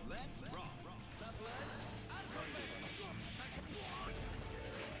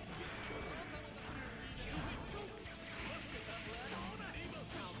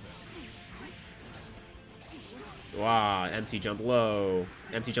 Wow, empty jump low.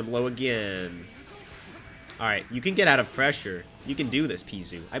 Empty jump low again. Alright, you can get out of pressure. You can do this,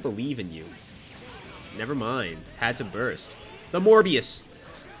 Pizu. I believe in you. Never mind. Had to burst. The Morbius!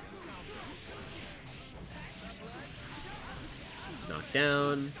 Knock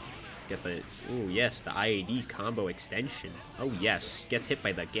down. Get the... Ooh, yes, the IAD combo extension. Oh, yes. Gets hit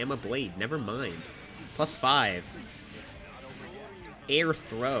by the Gamma Blade. Never mind. +5. Air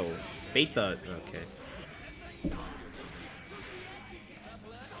throw. Bait the... Okay.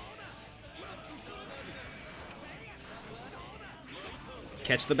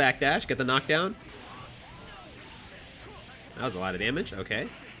 Catch the backdash, get the knockdown. That was a lot of damage, okay.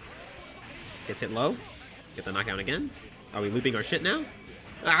 Gets hit low. Get the knockdown again. Are we looping our shit now?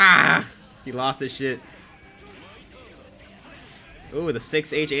 Ah! He lost his shit. Ooh, the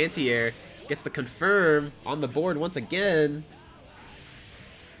 6H anti-air. Gets the confirm on the board once again.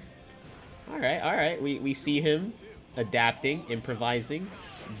 Alright, alright. We see him adapting, improvising,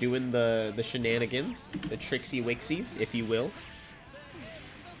 doing the shenanigans, the tricksy wixies, if you will.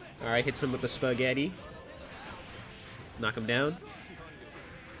 Alright, hits him with the spaghetti. Knock him down.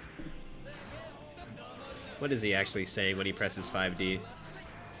 What is he actually saying when he presses 5D?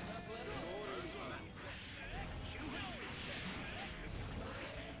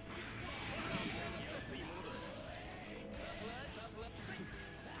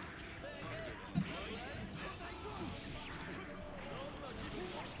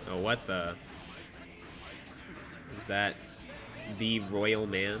 Oh, what the? Is that the royal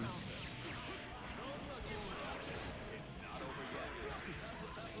man?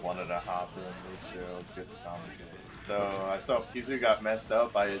 Wanted to hop in, make sure it was good to commentate. So I saw Pizu got messed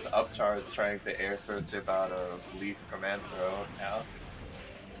up by his upcharge trying to air throw chip out of Leaf command throw now.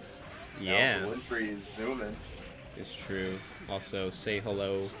 Yeah. Now Winfrey is zooming. It's true. Also, say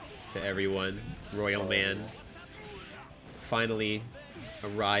hello to everyone. Royal man. Finally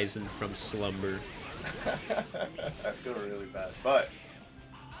arising from slumber. I feel really bad. But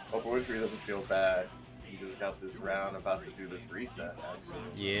hope Winfrey doesn't feel bad. He just got this round about to do this reset, actually.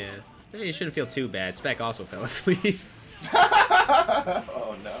 Yeah. You shouldn't feel too bad. Spec also fell asleep.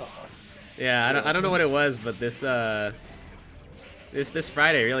 Oh no. Yeah, I don't know what it was, but this this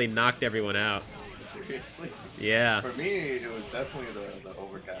Friday really knocked everyone out. Seriously? Yeah. For me, it was definitely the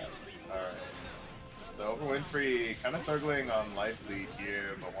overcast. Alright. So Oprah Winfrey kind of struggling on life lead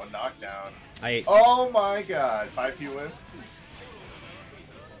here, but one knockdown. Oh my god. 5P whip.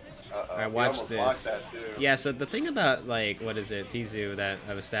 Uh-oh. I watched He almost blocked this. that too. Yeah, so the thing about, like, what is it, Pizu that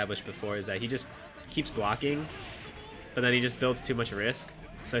I've established before is that he just keeps blocking, but then he just builds too much risk.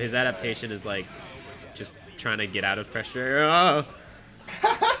 So his adaptation is, like, just trying to get out of pressure. Oh!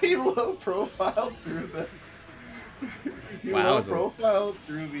 He low profiled through the. He Wow, low profiled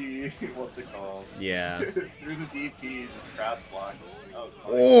through the. What's it called? Yeah. Through the DP, just crouch block. That was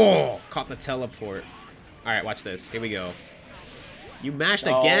funny. Oh! Caught the teleport. Alright, watch this. Here we go. You mashed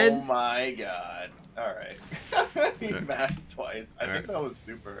again? Oh my god. Alright. He mashed twice. I think that was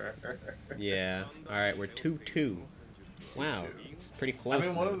super. Yeah. Alright, we're 2-2. Wow. It's pretty close. I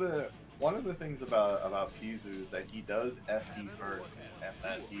mean, one of the things about Pizu is that he does FD first, and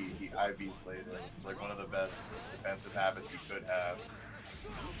then he IVs later. It's like one of the best defensive habits he could have.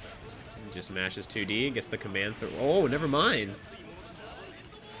 He just mashes 2D, gets the command through. Oh, never mind.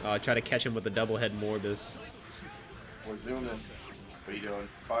 I try to catch him with the double head Morbus. We're zooming. What are you doing?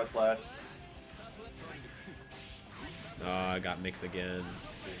 Far slash. Oh, I got mixed again.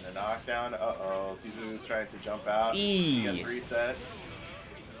 Getting a knockdown. Uh-oh. Pizu's trying to jump out. E. He gets reset.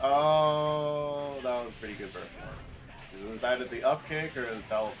 Oh, that was pretty good burst. It was either the up kick or the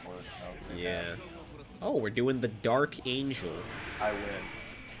teleport. Yeah. Oh, we're doing the Dark Angel. I win.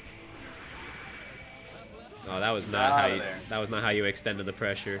 Oh, that was not how you, that was not how you extended the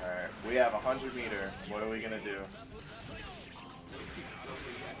pressure. All right, we have 100 meter. What are we gonna do?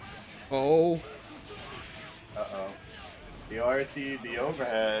 Oh. Uh-oh. The RC, the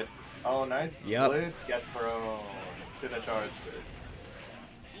overhead. Oh, nice. Yep. Blitz gets thrown to the charge bit.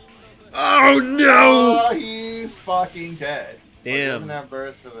 Oh no! Oh, he's fucking dead. Damn. He doesn't have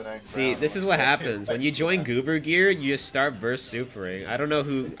burst for the next See, round. this is what happens when you join Goober Gear. You just start burst supering. I don't know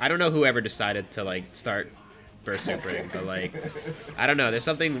who ever decided to like start burst supering, but like I don't know. There's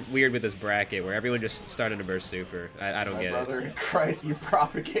something weird with this bracket where everyone just started to burst super. I don't get brother it. in Christ, you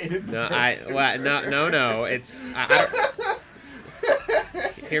propagated. The no. It's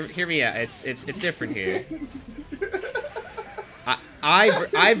hear me out. It's different here.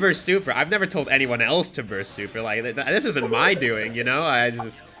 I burst super. I've never told anyone else to burst super. Like this isn't my doing, you know. I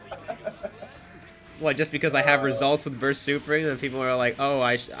just just because I have results with burst supering, then people are like, oh,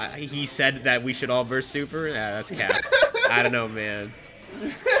 he said that we should all burst super. Yeah, that's cap. I don't know, man.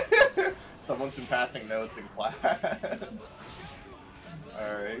 Someone's been passing notes in class.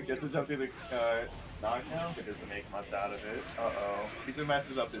 All right, gets to jump through the knockdown, but doesn't make much out of it. Uh-oh. Pizu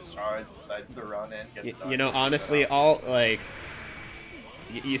messes up his charge, decides to run in. You know, honestly, all like.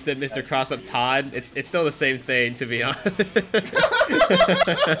 You said Mr. Cross Up Todd. It's still the same thing, to be honest.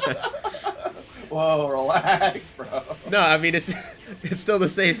 Whoa, relax, bro. No, I mean it's still the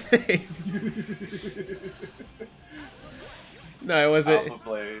same thing. No, it wasn't.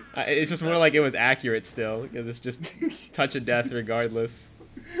 It's just more like it was accurate still, because it's just touch of death regardless.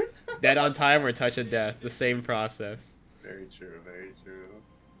 Dead on time or touch of death, the same process. Very true, very true.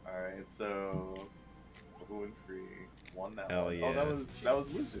 All right, so who and free. Won that Hell one. yeah. Oh, that was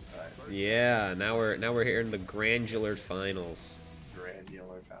loser side. Yeah, now we're here in the granular finals.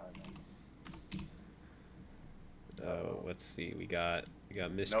 Granular finals. Oh, let's see. We got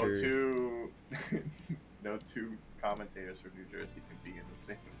Mr. No two commentators from New Jersey can be in the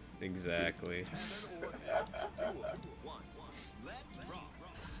same. Exactly.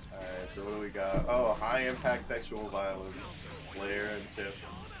 Alright, so what do we got? Oh, high impact sexual violence. Slayer and Chip.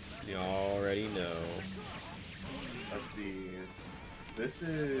 You already know. Let's see. This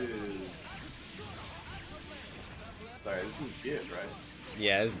is. Sorry, this is Give, right?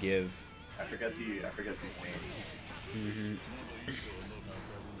 Yeah, it's Give. I forget the name. Mhm.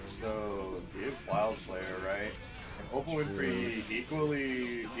 So Give Wild Slayer, right? And Oprah Winfrey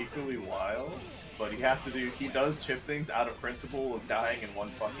equally wild, but he does chip things out of principle of dying in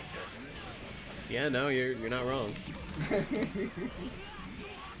one fucking hit. Yeah, no, you're not wrong.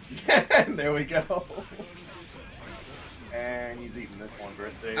 There we go. And he's eating this one,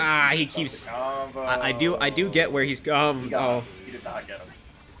 birthday. He keeps. I do get where he's He did not get him.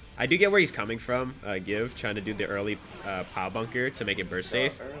 I do get where he's coming from. Give trying to do the early pow bunker to make it burst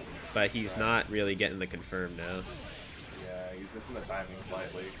safe, but he's not really getting the confirm now. Yeah, he's missing the timing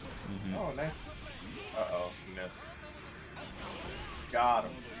slightly. Mm-hmm. Oh, nice. Uh-oh, he missed. Got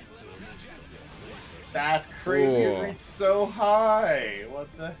him. That's crazy. It reached so high. What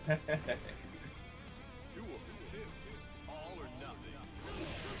the heck?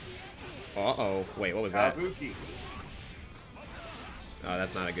 Uh-oh. Wait, what was that? Kabuki. Oh,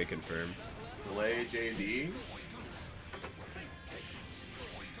 that's not a good confirm. Delay JD.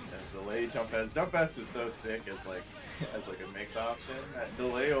 And delay jump S. Jump S is so sick as like a mix option. That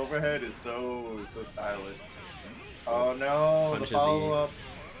delay overhead is so stylish. Oh no, Punches the follow up.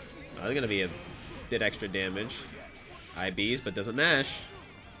 Oh, there's gonna be a bit extra damage. IBs, but doesn't mash.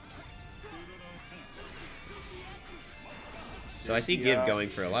 So I see Give going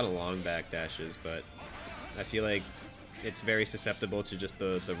for a lot of long back dashes, but I feel like it's very susceptible to just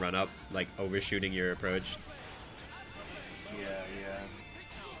the run up, like overshooting your approach. Yeah.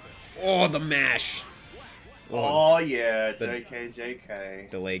 Oh, the mash! Oh yeah, The-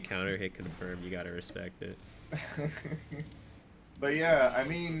 JK. Delay counter hit confirmed. You gotta respect it. But yeah, I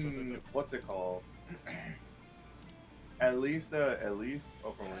mean, what's it called? At least Oprah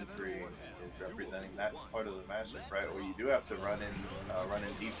Winfrey is representing that part of the matchup, right? Where you do have to run in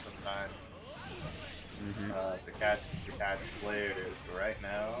deep sometimes to catch Slayers, but right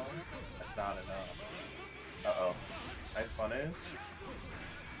now that's not enough. Nice punish.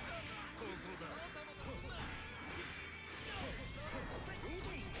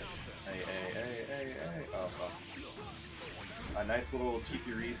 Hey. Oh, fuck. A nice little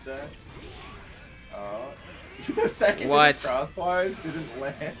cheeky reset. The second crosswise didn't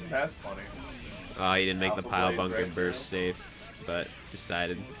land. That's funny. Oh, he didn't make the Alpha pile Blades bunker right burst through. safe, but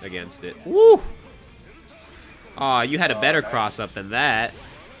decided against it. Woo! Oh, you had a better nice. cross up than that.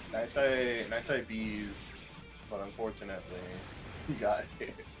 Nice IBs, but unfortunately, he got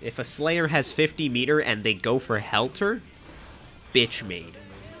hit. If a Slayer has 50 meter and they go for Helter, bitch made.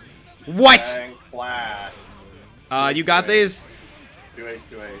 What? Bang, flash. You got these? 2H.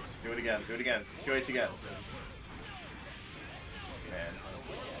 Do it again. 2H again. Man.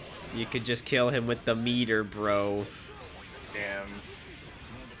 You could just kill him with the meter, bro. Damn.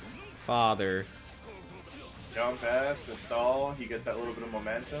 Father. Jump fast, the stall, he gets that little bit of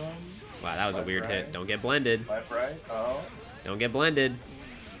momentum. Wow, that was a Left, weird right. hit. Don't get blended. Left, right. Oh. Don't get blended.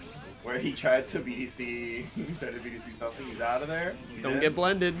 Where he tried to BDC, something. He's out of there. He's Don't in. get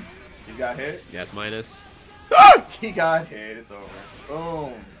blended. He's got hit. Yes, minus. He got hit. It's over.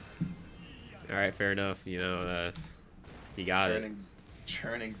 Boom. Alright, fair enough. You know, he got it.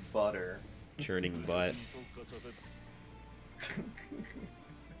 Churning butter. Churning butt.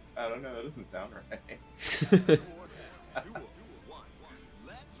 I don't know. That doesn't sound right.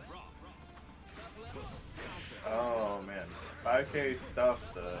 Oh man. 5K stuffs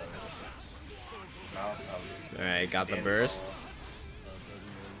the. Alright, got the burst.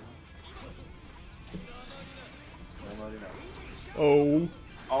 Oh.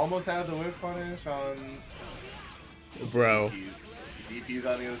 Almost had the whip punish on. Bro. DP's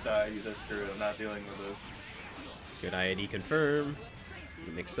on the other side. He says, screw it. I'm not dealing with this. Good IID confirm.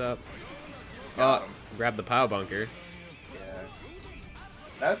 Mix up. Got him. Grab the pile bunker. Yeah.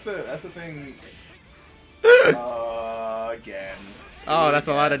 That's the thing. Again. Oh, that's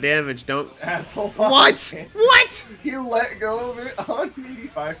a lot of damage. Don't. That's a lot. What? What? He let go of it on meaty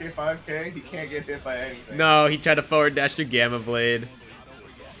 5K. He can't get hit by anything. No, he tried to forward dash your Gamma Blade.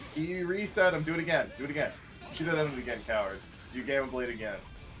 He reset him. Do it again. Shoot at him again, coward. You Gamma Blade again.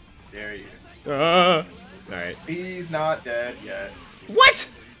 Dare you. Alright. He's not dead yet. What?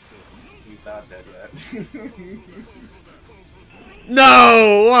 He's not dead yet.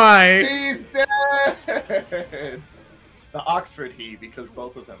 No, why? He's dead! The Oxford he, because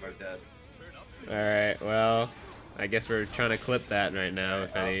both of them are dead. Alright, well, I guess we're trying to clip that right now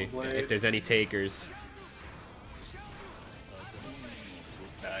if there's any takers.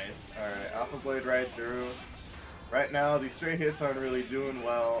 Nice. Alright, Alpha Blade right through. Right now, these straight hits aren't really doing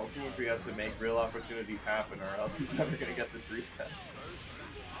well. Goober has to make real opportunities happen, or else he's never gonna get this reset.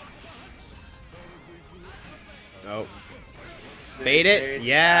 Oh. Bait it?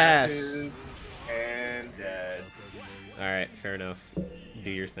 Yes! And dead. Alright, fair enough. Do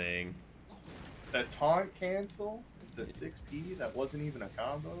your thing. The taunt cancel? It's a 6P? That wasn't even a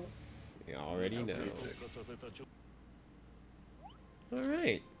combo? You already know. That's pretty sick.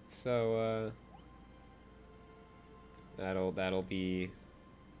 Alright, so, that'll be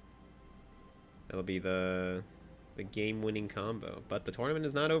the game-winning combo. But the tournament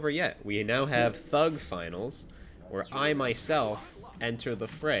is not over yet. We now have Thug Finals, where I myself enter the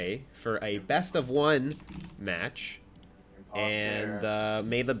fray for a best-of-1 match. And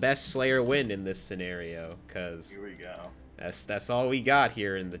may the best Slayer win in this scenario, cause here we go. that's all we got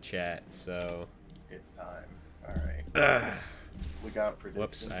here in the chat. So It's time. All right. We got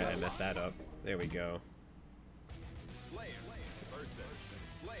whoops, predictions. I messed that up. There we go.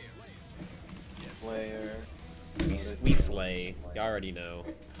 Slayer. We slay. You already know.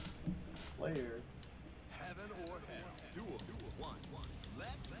 Slayer. Heaven or hell. Duel. One.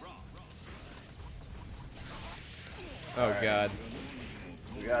 Let's rock. Oh Alright. god.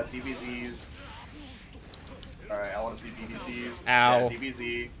 We got DBZs. Alright, I want to see BDCs. Ow. Yeah, DBZ.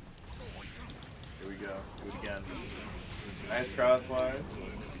 Here we go. Do it again. Nice crosswise.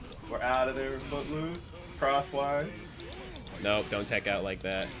 We're out of there with Footloose. Crosswise. Nope, don't tech out like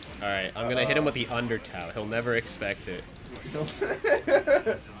that. Alright, I'm gonna hit him with the undertow. He'll never expect it.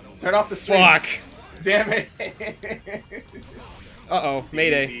 Turn off the stream. Fuck! Damn it. Uh-oh,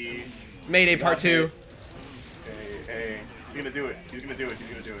 Mayday. DBZ. Mayday part 2. Hey. He's gonna do it. He's gonna do it.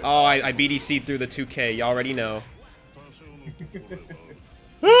 Oh, I BDC'd through the 2K. You already know.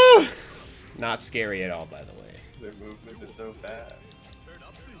 Not scary at all, by the way. Their movements are so fast.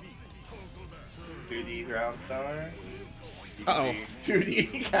 2D ground star. Uh-oh.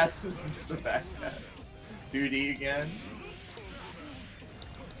 2D casts this into the back tap. 2D again.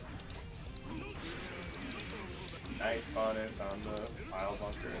 Nice punish on the pile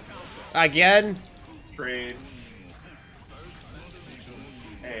bunker. Again? Trade.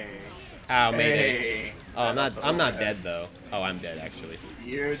 Hey. Ow, Mayday. Hey. Oh, I'm not dead though. Oh, I'm dead actually.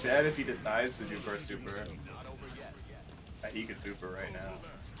 You're dead if he decides to do burst super. He could super right now.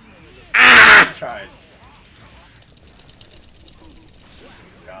 Ah! He tried.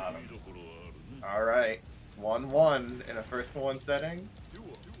 Got him. Alright. 1-1 in a first to one setting.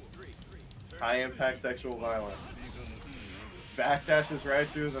 High impact sexual violence. Backdashes right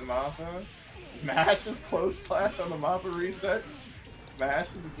through the Mappa. Mashes close slash on the Mappa reset.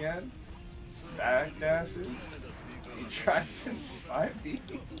 Mashes again. Backdashes. He tried to 5D.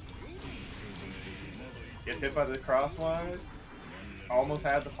 Gets hit by the crosswise. Almost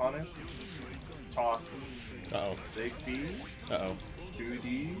had the punish. Tossed him. Uh-oh. 6B. Uh-oh.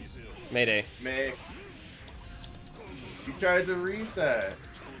 2D. Mayday. Mix. He tried to reset.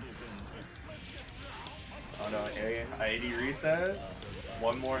 Oh no, 80 resets.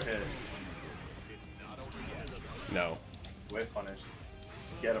 One more hit. No. With punish.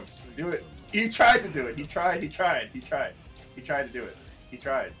 Get him. Do it. He tried to do it. He tried to do it. He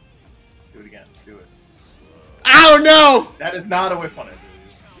tried. Do it again. Do it. Ow, no! That is not a whip punish.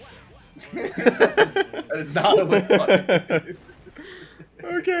 that is not a whip punish.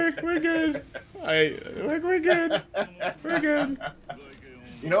 Okay, we're good. We're good. We're good.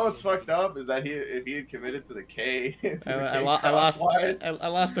 You know what's fucked up is that if he had committed to the K, I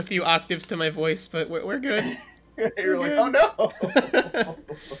lost a few octaves to my voice, but we're good. You're like, good. oh no.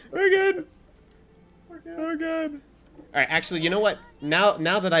 We're good. We're good. We're good. All right, actually, you know what? Now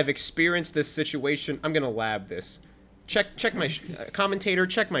that I've experienced this situation, I'm gonna lab this. Check my commentator.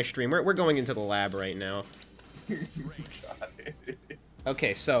 Check my stream. We're going into the lab right now. Got it.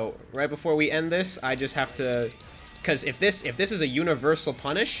 Okay, so right before we end this, I just have to, because if this is a universal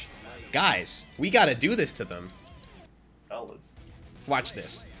punish, guys, we gotta do this to them. Fellas. Watch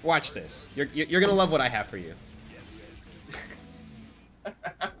this. Watch this. You're gonna love what I have for you.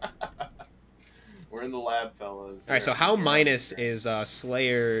 We're in the lab, fellas. All right, so how minus is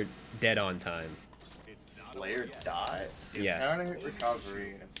Slayer dead on time? Slayer die? It's Yes. counting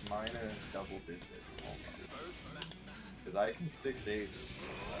recovery, and it's minus double digits. Because I can 6H.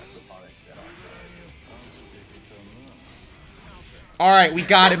 That's a punish dead on time. All right, we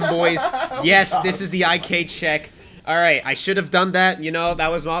got him, boys. Yes, this is the IK check. All right, I should have done that. You know,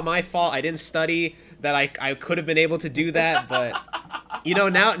 that was not my fault. I didn't study that. I could have been able to do that, but you know,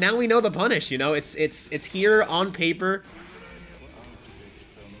 now we know the punish. You know, it's here on paper.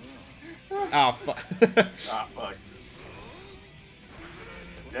 Oh fuck. Ah, fuck.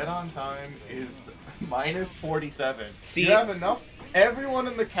 Dead on time is minus 47. See? You have enough. Everyone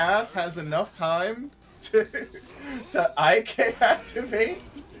in the cast has enough time to IK activate.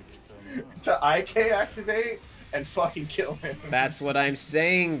 And fucking kill him. That's what I'm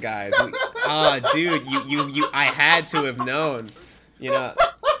saying, guys. Dude, you I had to have known. You know,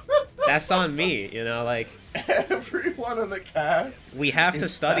 that's on me. You know, like everyone in the cast. We have to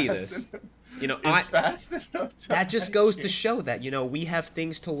study this. You know, fast enough to that just goes to show that, you know, we have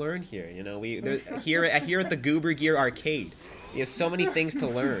things to learn here. You know, here at the Goober Gear arcade, you have so many things to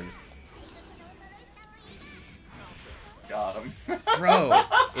learn. Got him. Bro,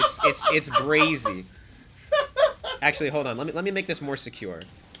 it's brazy. Actually, hold on. Let me make this more secure.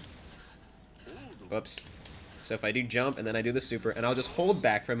 Whoops. So if I do jump and then I do the super, and I'll just hold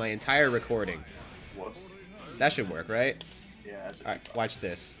back for my entire recording. Whoops. That should work, right? Yeah. That should All right, watch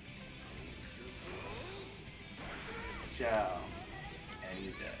this. Ciao. And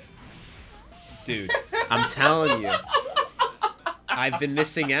you're dead. Dude, I'm telling you. I've been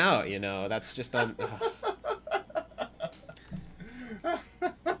missing out, you know. That's just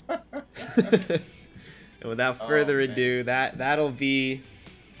And without Oh, further man. ado, that'll be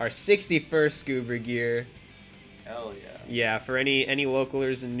our 61st Goober Gear. Hell yeah. Yeah, for any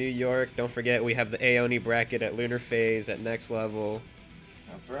localers in New York, don't forget we have the Aoni bracket at Lunar Phase at next level.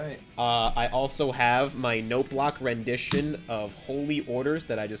 That's right. I also have my note block rendition of Holy Orders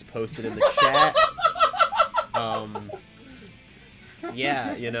that I just posted in the chat.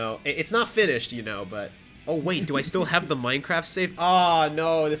 Yeah, you know, it's not finished, you know, but... Oh, wait, do I still have the Minecraft save? Oh,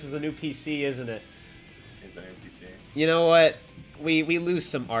 no, this is a new PC, isn't it? It's an NPC. You know what? We lose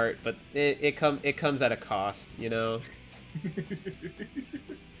some art, but it comes at a cost, you know?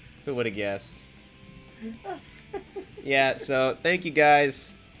 Who would have guessed? Yeah, so thank you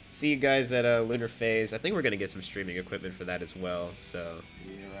guys. See you guys at Lunar Phase. I think we're gonna get some streaming equipment for that as well. So.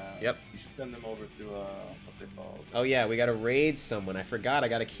 See you around. Yep. You should send them over to what's it called? Oh yeah, we gotta raid someone. I forgot. I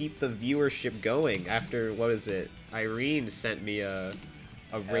gotta keep the viewership going. After what is it? Irene sent me a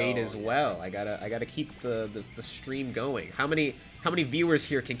raid as well. I gotta keep the stream going. How many viewers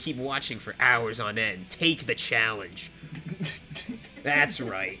here can keep watching for hours on end? Take the challenge. That's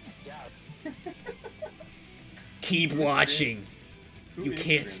right. Keep watching. Who You is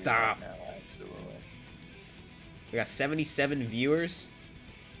can't streaming stop. right now, actually? We got 77 viewers.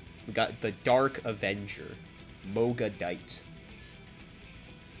 We got the Dark Avenger, Mogadite.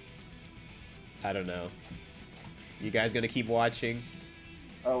 I don't know. You guys gonna keep watching?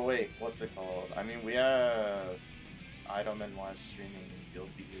 Oh wait, what's it called? I mean, we have Item and Watch streaming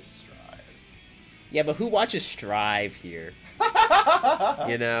Guilty Gear Strive. Yeah, but who watches Strive here?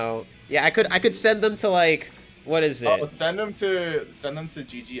 You know? Yeah, I could send them to like, what is it? Oh, send them to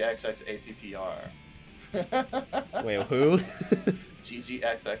GGXX ACPR. Wait, who?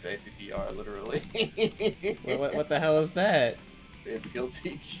 GGXX ACPR, literally. what the hell is that? It's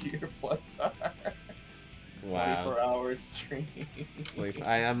Guilty Gear plus R. Wow. 24 hours stream.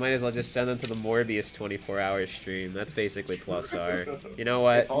 I might as well just send them to the Morbius 24-hour stream. That's basically plus R. You know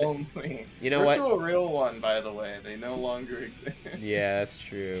what? If only. You know We're what? to a real one, by the way. They no longer exist. Yeah, that's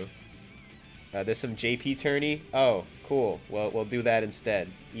true. There's some JP tourney. Oh, cool. Well, we'll do that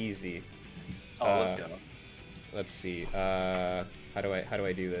instead. Easy. Oh, let's go. Let's see. How do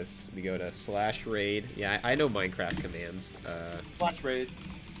I do this? We go to /raid. Yeah, I know Minecraft commands. Flash raid.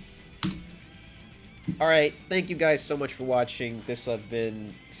 All right. Thank you guys so much for watching. This have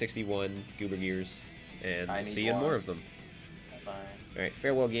been 61 Goober Gears, and we'll see you in more of them. Bye. All right.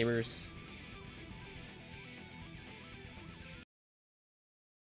 Farewell, gamers.